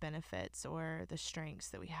biggest benefits or the strengths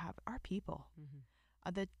that we have are people.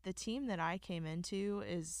 The team that I came into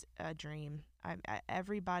is a dream.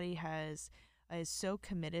 Everybody is so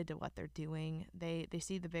committed to what they're doing. They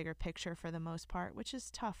see the bigger picture for the most part, which is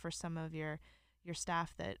tough for some of your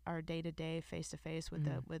staff that are day to day, face to face with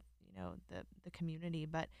the community.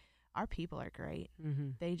 But our people are great.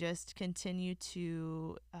 They just continue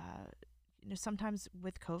to. Sometimes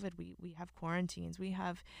with COVID, we have quarantines, we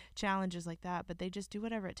have challenges like that, but they just do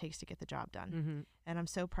whatever it takes to get the job done. And I'm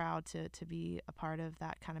so proud to be a part of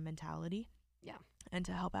that kind of mentality. Yeah. And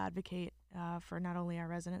to help advocate for not only our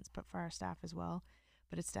residents, but for our staff as well.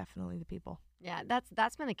 But it's definitely the people. Yeah,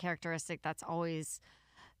 that's been a characteristic that's always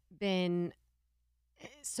been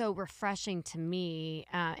so refreshing to me,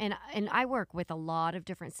 and I work with a lot of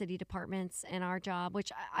different city departments in our job,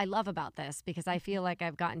 which I love about this, because I feel like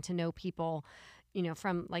I've gotten to know people,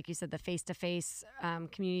 from, like you said, the face-to-face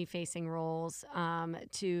community-facing roles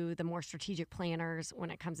to the more strategic planners when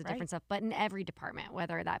it comes to different stuff, but in every department,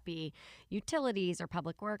 whether that be utilities or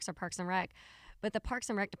public works or Parks and Rec. But the Parks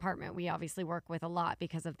and Rec department, we obviously work with a lot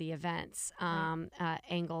because of the events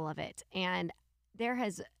angle of it. And there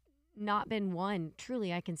has not been one,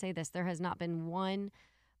 truly I can say this, there has not been one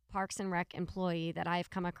Parks and Rec employee that I've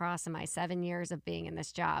come across in my 7 years of being in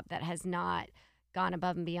this job that has not gone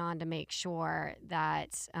above and beyond to make sure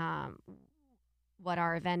that what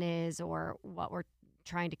our event is or what we're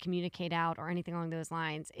trying to communicate out or anything along those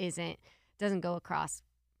lines doesn't go across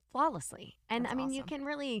flawlessly. And That's I mean, awesome. you can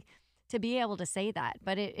really, to be able to say that,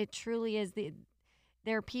 but it truly is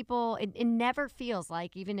there are people, it never feels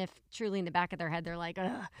like, even if truly in the back of their head they're like,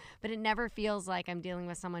 ugh, but it never feels like I'm dealing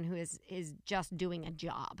with someone who is just doing a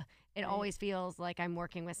job. It always feels like I'm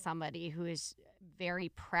working with somebody who is very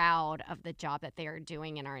proud of the job that they are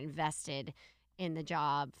doing and are invested in the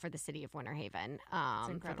job for the city of Winter Haven,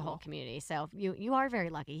 for the whole community. So you are very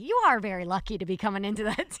lucky. You are very lucky to be coming into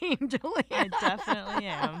that team, Julia. I definitely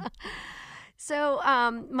am. So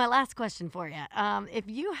my last question for you, if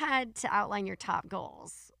you had to outline your top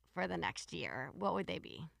goals for the next year, what would they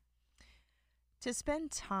be? To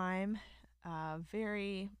spend time,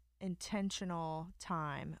 very intentional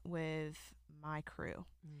time with my crew.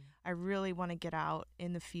 I really want to get out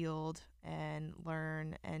in the field and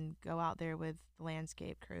learn and go out there with the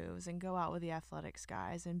landscape crews and go out with the athletics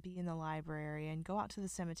guys and be in the library and go out to the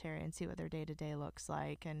cemetery and see what their day-to-day looks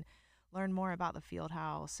like and learn more about the field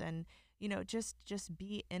house and, you know, just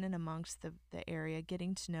be in and amongst the area,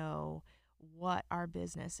 getting to know what our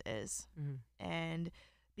business is. And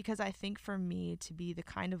because I think for me to be the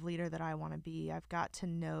kind of leader that I want to be, I've got to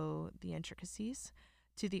know the intricacies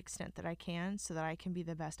to the extent that I can so that I can be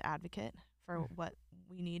the best advocate for what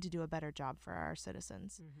we need to do a better job for our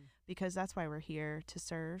citizens, because that's why we're here to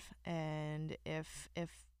serve. And if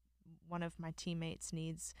one of my teammates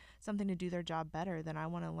needs something to do their job better, then I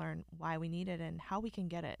want to learn why we need it and how we can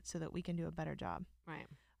get it so that we can do a better job. Right.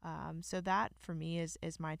 So that for me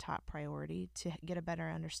is my top priority, to get a better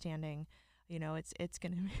understanding. You know, it's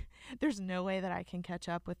going to be, there's no way that I can catch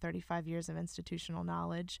up with 35 years of institutional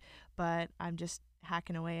knowledge, but I'm just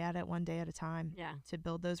hacking away at it one day at a time to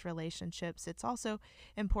build those relationships. It's also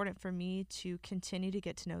important for me to continue to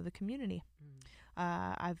get to know the community.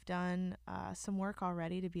 I've done some work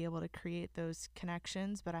already to be able to create those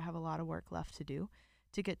connections, but I have a lot of work left to do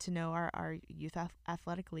to get to know our youth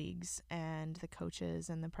athletic leagues and the coaches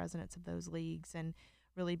and the presidents of those leagues, and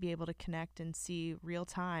really be able to connect and see real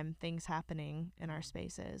time things happening in our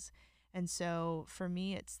spaces. And so for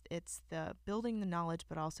me, it's the building the knowledge,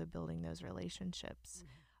 but also building those relationships.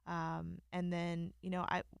 And then, you know,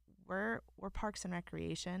 we're Parks and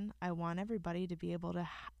Recreation. I want everybody to be able to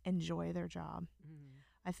enjoy their job.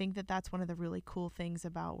 I think that that's one of the really cool things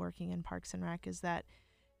about working in Parks and Rec is that,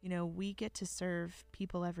 you know, we get to serve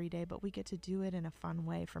people every day, but we get to do it in a fun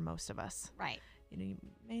way for most of us. Right. You know, you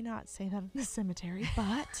may not say that in the cemetery,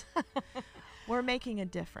 but we're making a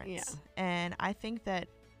difference. And I think that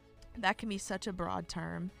can be such a broad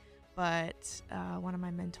term, but one of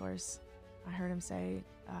my mentors, I heard him say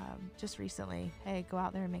just recently, hey, go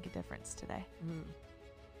out there and make a difference today.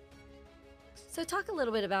 So talk a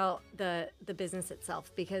little bit about the business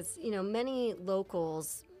itself, because, you know, many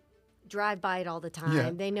locals drive by it all the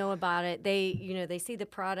time. They know about it. They see the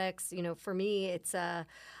products. You know, for me, it's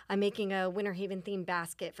I'm making a Winter Haven themed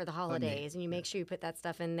basket for the holidays, and you make sure you put that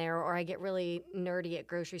stuff in there. Or I get really nerdy at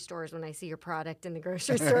grocery stores when I see your product in the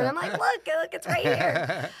grocery store, and I'm like, look, it's right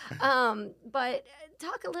here. But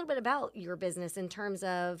talk a little bit about your business in terms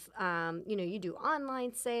of, you know, you do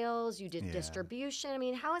online sales, you did distribution. I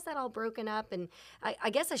mean, how is that all broken up? And I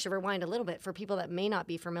guess I should rewind a little bit for people that may not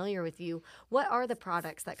be familiar with you. What are the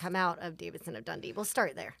products that come out of Davidson of Dundee? We'll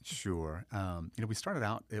start there. Sure. You know, we started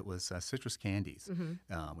out, it was citrus candies.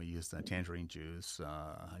 We used tangerine juice,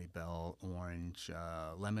 honey bell, orange,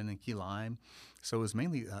 lemon, and key lime. So it was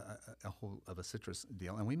mainly a whole of a citrus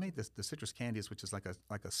deal. And we made the citrus candies, which is like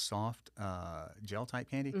a soft gel type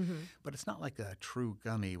candy, but it's not like a true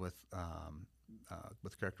gummy with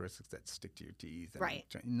characteristics that stick to your teeth.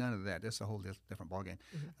 And none of that. It's a whole different ballgame.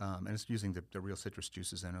 And it's using the real citrus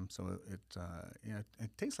juices in them. So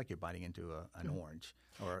it tastes like you're biting into an orange.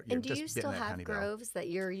 Or you're and do just you still have groves that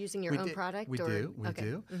you're using your own product? We do.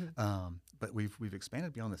 Mm-hmm. But we've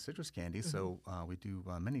expanded beyond the citrus candy. So we do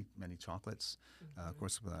many chocolates, of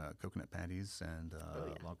course, coconut patties and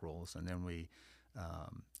log rolls. And then we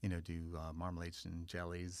do marmalades and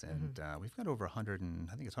jellies, and we've got over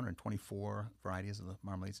 124 varieties of the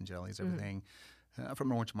marmalades and jellies, everything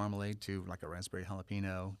from orange marmalade to like a raspberry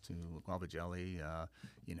jalapeno to guava jelly,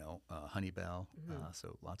 honey bell,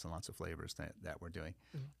 so lots and lots of flavors that we're doing.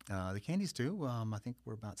 The candies too, I think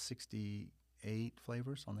we're about 68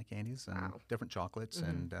 flavors on the candies and different chocolates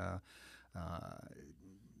and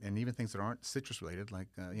even things that aren't citrus related, like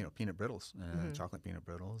peanut brittles, chocolate peanut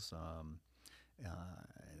brittles.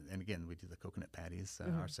 And again, we do the coconut patties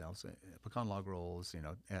ourselves, pecan log rolls,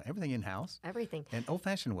 everything in house. Everything. And old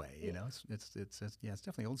fashioned way, it's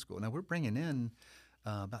definitely old school. Now we're bringing in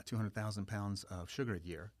about 200,000 pounds of sugar a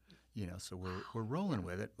year, so we're rolling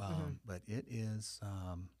with it. But it is,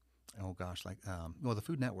 the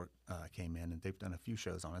Food Network came in and they've done a few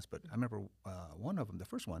shows on us. But I remember one of them, the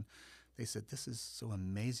first one, they said this is so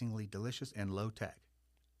amazingly delicious and low tech.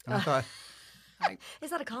 And I thought. Is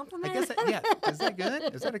that a compliment? I guess is that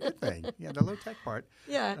good? Is that a good thing? Yeah, the low tech part.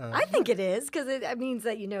 Yeah, I think it is, because it means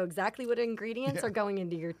that you know exactly what ingredients are going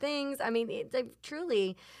into your things. I mean,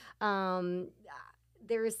 truly,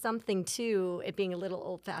 there is something to it being a little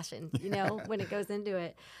old fashioned, when it goes into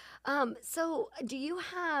it. So do you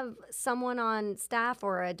have someone on staff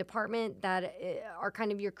or a department that are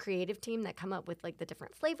kind of your creative team that come up with like the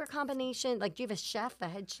different flavor combination? Like, do you have a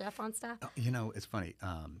head chef on staff? It's funny.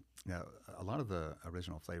 A lot of the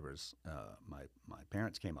original flavors my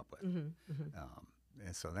parents came up with.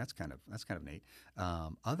 and so that's kind of neat.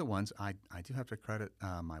 Other ones, I do have to credit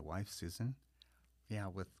my wife Susan. Yeah,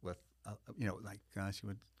 with like she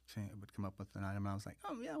would come up with an item, and I was like,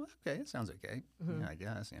 oh yeah, okay, it sounds okay. Yeah, I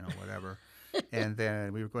guess whatever. And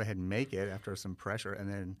then we would go ahead and make it after some pressure, and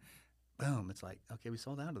then boom, it's like, okay, we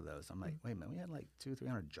sold out of those. I'm like, wait a minute, we had like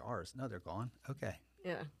 200-300 jars. No, they're gone. Okay.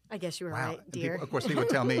 Yeah, I guess you were Wow. right, And dear. of course, people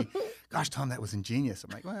would tell me, gosh, Tom, that was ingenious.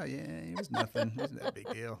 I'm like, well, yeah, it was nothing. It wasn't that big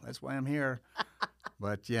deal. That's why I'm here.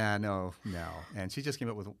 But yeah, no. And she just came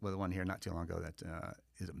up with one here not too long ago that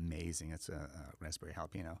is amazing. It's a raspberry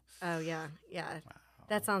jalapeno. Oh, yeah. Wow.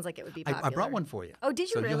 That sounds like it would be popular. I brought one for you. Oh, did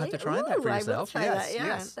you so really? You'll have to try that for Ooh, yourself. I will try yes, that. Yeah.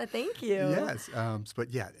 yes. Thank you. Yes.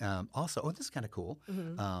 But yeah, also, this is kind of cool.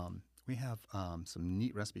 We have some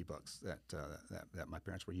neat recipe books that my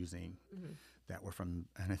parents were using that were from,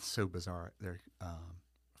 and it's so bizarre, they're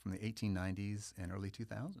from the 1890s and early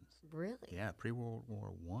 2000s. Really? Yeah, pre-World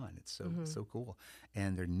War I. It's so cool.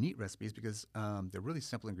 And they're neat recipes because they're really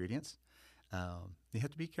simple ingredients. You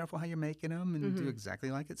have to be careful how you're making them and do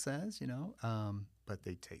exactly like it says, but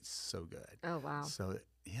they taste so good. Oh, wow. So,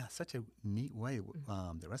 yeah, such a neat way.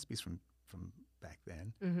 The recipes from back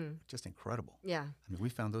then, just incredible. Yeah. I mean, we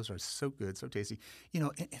found those are so good, so tasty. And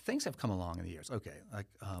things have come along in the years. Okay, like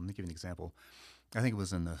let me give you an example. I think it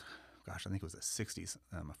was the 60s.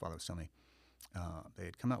 My father was telling me they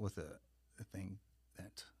had come out with a thing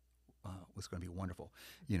that was going to be wonderful.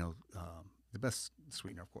 The best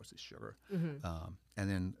sweetener, of course, is sugar. And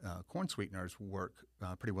then corn sweeteners work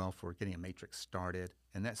pretty well for getting a matrix started.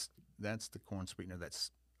 And that's the corn sweetener that's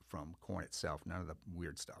from corn itself, none of the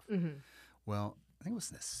weird stuff. Well, I think it was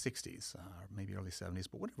in the 60s, or maybe early 70s,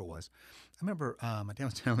 but whatever it was. I remember my dad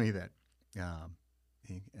was telling me that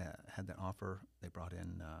he had that offer. They brought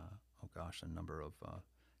in, a number of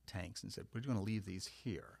tanks and said, we're going to leave these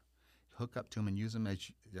here. Hook up to them and use them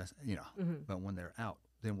as but when they're out,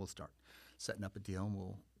 then we'll start setting up a deal and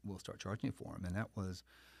we'll start charging you for them. And that was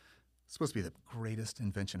supposed to be the greatest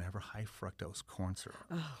invention ever, high fructose corn syrup.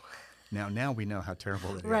 Oh. Now we know how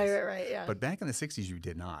terrible it is. Right, yeah. But back in the 60s, you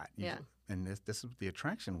did not. Yeah. And this is the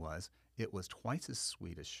attraction was, it was twice as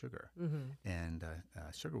sweet as sugar. And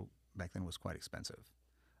sugar back then was quite expensive.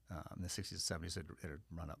 In the 60s and 70s, it had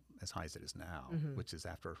run up as high as it is now, which is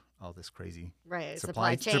after all this crazy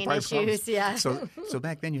supply chain issues. Yeah. So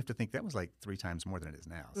back then, you have to think that was like 3 times more than it is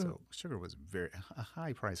now. So sugar was a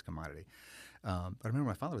high-priced commodity. But I remember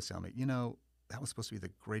my father was telling me, that was supposed to be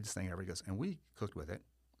the greatest thing ever. He goes, and we cooked with it.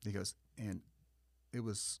 He goes, and it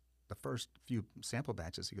was the first few sample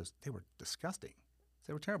batches. He goes, they were disgusting.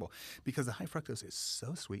 They were terrible because the high fructose is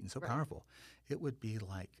so sweet and so powerful. It would be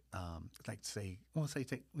like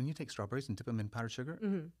when you take strawberries and dip them in powdered sugar,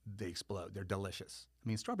 they explode. They're delicious. I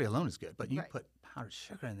mean, strawberry alone is good, but you put powdered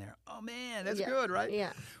sugar in there. Oh man, that's good, right?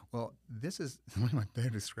 Yeah. Well, this is the way my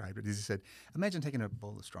dad described it. Is he said, imagine taking a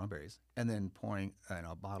bowl of strawberries and then pouring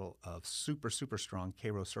a bottle of super super strong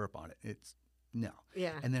Karo syrup on it.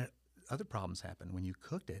 Yeah. And then other problems happen. When you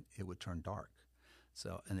cooked it, it would turn dark.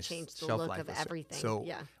 So and changed the shelf look life of was, everything. So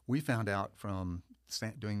yeah. we found out from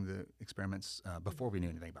doing the experiments before we knew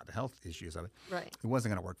anything about the health issues of it. Right. It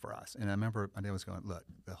wasn't going to work for us. And I remember my dad was going, look,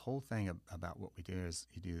 the whole thing about what we do is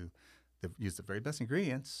use the very best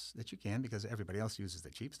ingredients that you can because everybody else uses the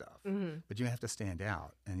cheap stuff. But you have to stand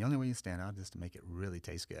out. And the only way you stand out is to make it really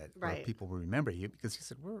taste good. Right. Where people will remember you because he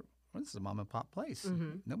said, this is a mom and pop place.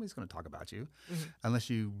 Nobody's going to talk about you unless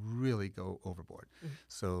you really go overboard.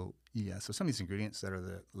 So some of these ingredients that are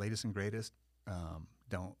the latest and greatest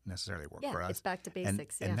don't necessarily work for us. It's back to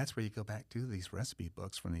basics. And that's where you go back to these recipe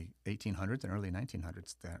books from the 1800s and early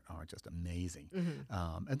 1900s that are just amazing.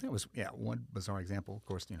 And that was one bizarre example. Of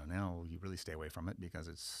course, now you really stay away from it because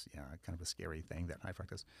it's kind of a scary thing, that high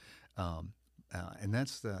fructose. And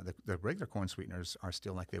that's the regular corn sweeteners are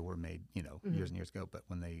still like they were made, years and years ago. But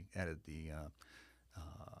when they added the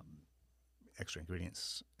extra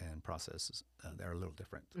ingredients and processes, they're a little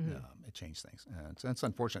different. It changed things. So it's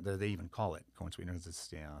unfortunate that they even call it corn sweeteners.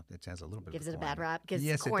 It has a little bit gives of it a bad rap.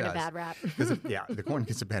 Gives corn a bad rap. The corn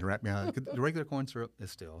gets a bad rap. The regular corn syrup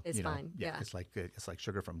is still it's fine. Yeah, it's like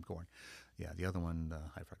sugar from corn. Yeah, the other one,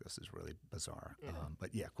 high fructose, is really bizarre.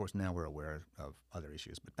 But of course, now we're aware of other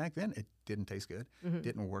issues. But back then, it didn't taste good.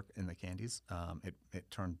 Didn't work in the candies.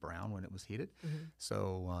 It turned brown when it was heated.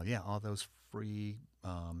 So all those free.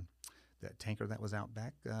 That tanker that was out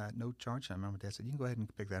back, no charge. I remember Dad said, you can go ahead and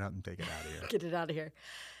pick that up and take it out of here. Get it out of here.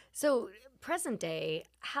 So present day,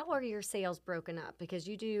 how are your sales broken up? Because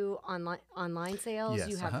you do online sales, yes,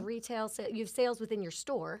 you have retail sales, you have sales within your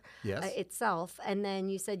store yes. Itself, and then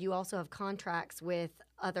you said you also have contracts with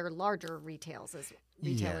other larger retailers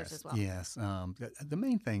retailers as well. Yes. The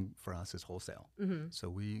main thing for us is wholesale. Mm-hmm. So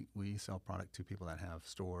we sell product to people that have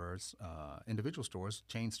stores, individual stores,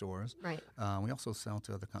 chain stores. Right. We also sell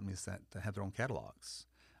to other companies that have their own catalogs.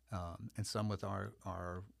 And some with our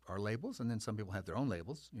labels, and then some people have their own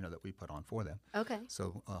labels, that we put on for them. Okay.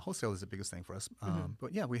 So wholesale is the biggest thing for us.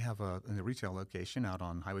 But yeah, we have a retail location out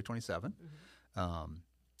on Highway 27,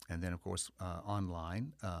 and then of course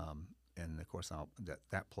online, and of course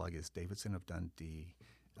that plug is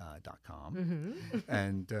davidsonofdundee.com.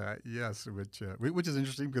 And yes, which is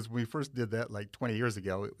interesting because when we first did that like 20 years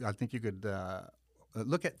ago, I think you could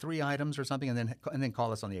look at 3 items or something, and then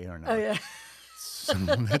call us on the 800 number. Oh yeah. So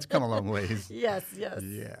that's come a long ways. Yes. Yeah,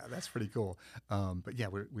 that's pretty cool. But yeah,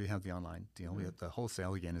 we have the online deal. We have the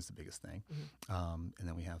wholesale again is the biggest thing, and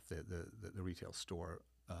then we have the retail store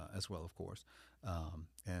as well, of course.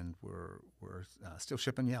 And we're still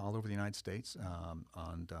shipping all over the United States.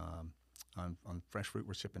 On fresh fruit,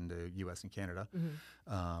 we're shipping to U.S. and Canada.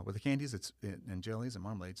 With the candies, and jellies and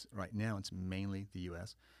marmalades. Right now, it's mainly the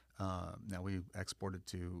U.S. Now we exported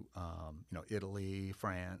to Italy,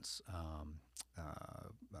 France,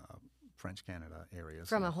 French Canada areas.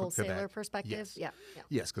 From a wholesaler Quebec. perspective? Yes. Yeah.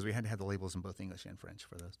 Yes, because we had to have the labels in both English and French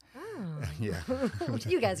for those. Oh. Yeah.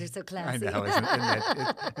 You guys are so I classy. know.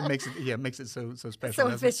 It makes it so special. So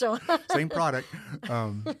official. Same product.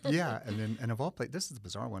 And of all places, this is the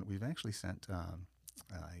bizarre one. We've actually sent a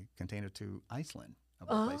container to Iceland. Of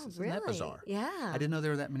all places. Really? Isn't that bizarre? Yeah. I didn't know there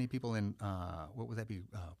were that many people in, what would that be?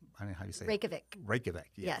 I don't know how you say Reykjavik. it.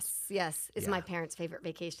 Reykjavik. Yes. Yes. It's Yeah. my parents' favorite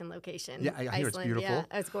vacation location. Yeah, I hear it's Iceland. beautiful.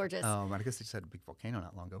 Yeah, it's gorgeous. I guess they just had a big volcano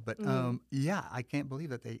not long ago. But I can't believe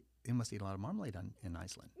that they must eat a lot of marmalade in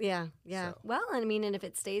Iceland. Yeah. So. Well, I mean, and if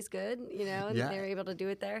it stays good, and Yeah. they're able to do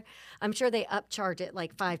it there, I'm sure they upcharge it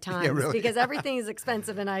like 5 times really. because everything is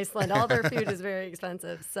expensive in Iceland. All their food is very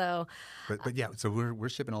expensive. So, But yeah, so we're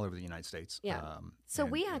shipping all over the United States. Yeah. So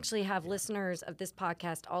we actually have listeners of this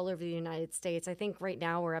podcast all over the United States. I think right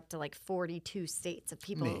now we're up to like 42 states of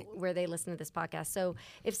people Neat. where they listen to this podcast. So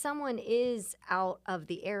if someone is out of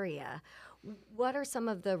the area, what are some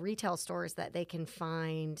of the retail stores that they can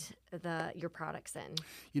find your products in?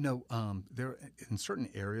 There in certain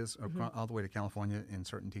areas, all the way to California, in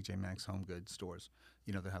certain TJ Maxx home goods stores,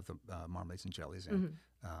 they have the marmalades and jellies in.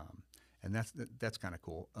 And that's kind of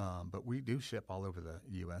cool. But we do ship all over the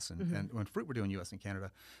U.S. And when fruit, we're doing U.S. and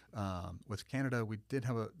Canada. With Canada, we did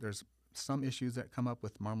there's some issues that come up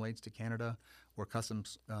with marmalades to Canada where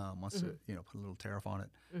customs wants to put a little tariff on it,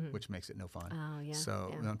 which makes it no fun. Oh, yeah.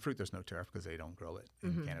 So on fruit, there's no tariff because they don't grow it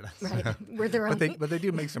in Canada. Right. We're their own. But they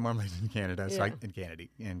do make some marmalades in Canada,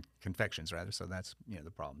 in confections rather. So that's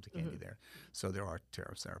the problem to candy there. So there are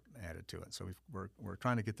tariffs that are added to it. So we're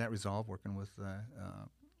trying to get that resolved, working with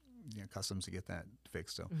customs to get that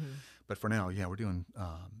fixed. So, but for now, we're doing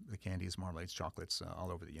the candies, marmalades, chocolates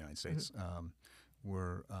all over the United States.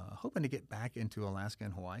 We're hoping to get back into Alaska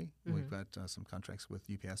and Hawaii. We've got some contracts with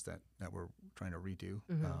UPS that we're trying to redo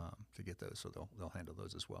to get those, so they'll handle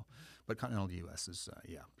those as well. But continental U.S. is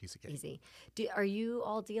piece of cake. Easy. Are you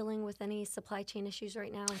all dealing with any supply chain issues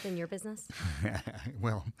right now within your business?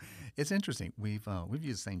 Well, it's interesting. We've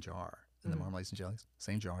used the same jar in the marmalades and jellies,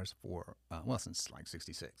 same jars for since like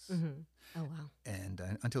 '66. Oh wow! And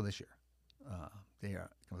until this year, they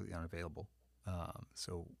are completely unavailable.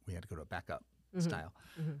 So we had to go to a backup style.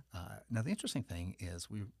 Now the interesting thing is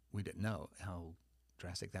we didn't know how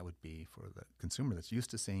drastic that would be for the consumer that's used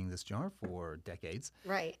to seeing this jar for decades.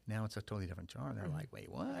 Right. Now it's a totally different jar. They're like,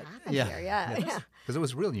 wait, what? Yeah. Because it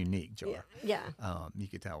was a real unique jar. Yeah. You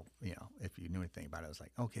could tell, if you knew anything about it, it was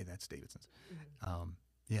like, okay, that's Davidson's.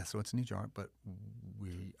 So it's a new jar, but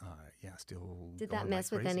we still. Did that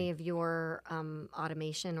mess with any of your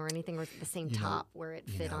automation or anything, or the same top where it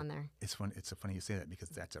fit on there? It's fun. It's so funny you say that because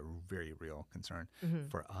that's a very real concern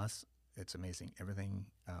for us. It's amazing. Everything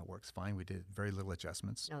works fine. We did very little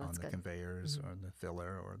adjustments on the conveyors or the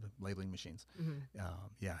filler or the labeling machines.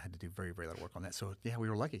 I had to do very, very little work on that. So, we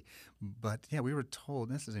were lucky. But, we were told,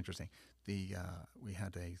 and this is interesting, we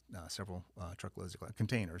had several truckloads of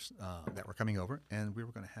containers that were coming over, and we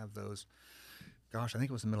were going to have those, I think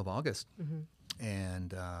it was the middle of August.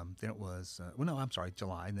 And then it was,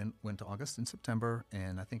 July, and then went to August and September.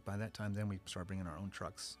 And I think by that time, then we started bringing our own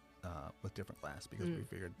trucks with different glass because we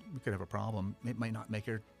figured we could have a problem. It might not make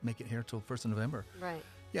it here till 1st of November. Right.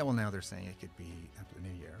 Yeah, well, now they're saying it could be after the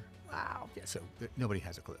new year. Wow. Yeah, so nobody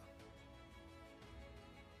has a clue.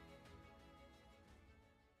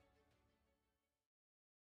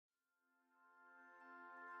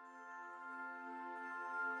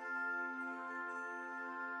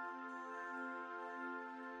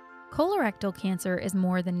 Colorectal cancer is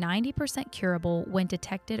more than 90% curable when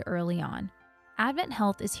detected early on. Advent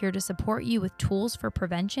Health is here to support you with tools for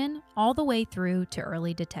prevention all the way through to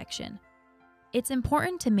early detection. It's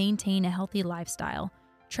important to maintain a healthy lifestyle,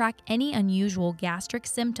 track any unusual gastric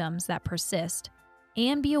symptoms that persist,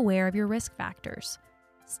 and be aware of your risk factors.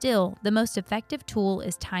 Still, the most effective tool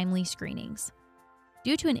is timely screenings.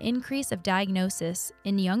 Due to an increase of diagnosis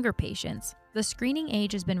in younger patients, the screening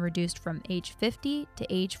age has been reduced from age 50 to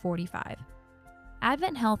age 45.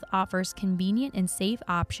 Advent Health offers convenient and safe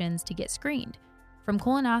options to get screened. From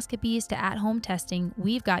colonoscopies to at-home testing,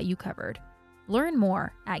 we've got you covered. Learn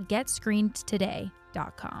more at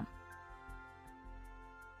getscreenedtoday.com.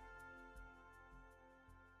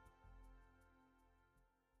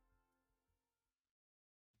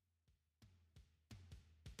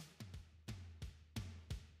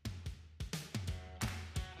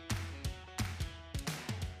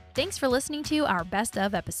 Thanks for listening to our Best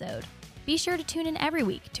Of episode. Be sure to tune in every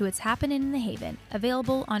week to It's Happening in the Haven,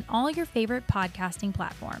 available on all your favorite podcasting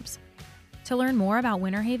platforms. To learn more about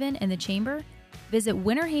Winter Haven and the Chamber, visit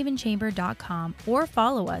winterhavenchamber.com or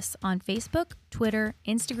follow us on Facebook, Twitter,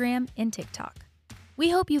 Instagram, and TikTok. We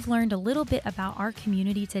hope you've learned a little bit about our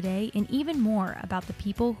community today and even more about the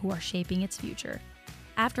people who are shaping its future.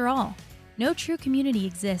 After all, no true community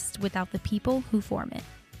exists without the people who form it.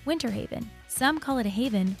 Winter Haven. Some call it a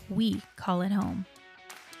haven, we call it home.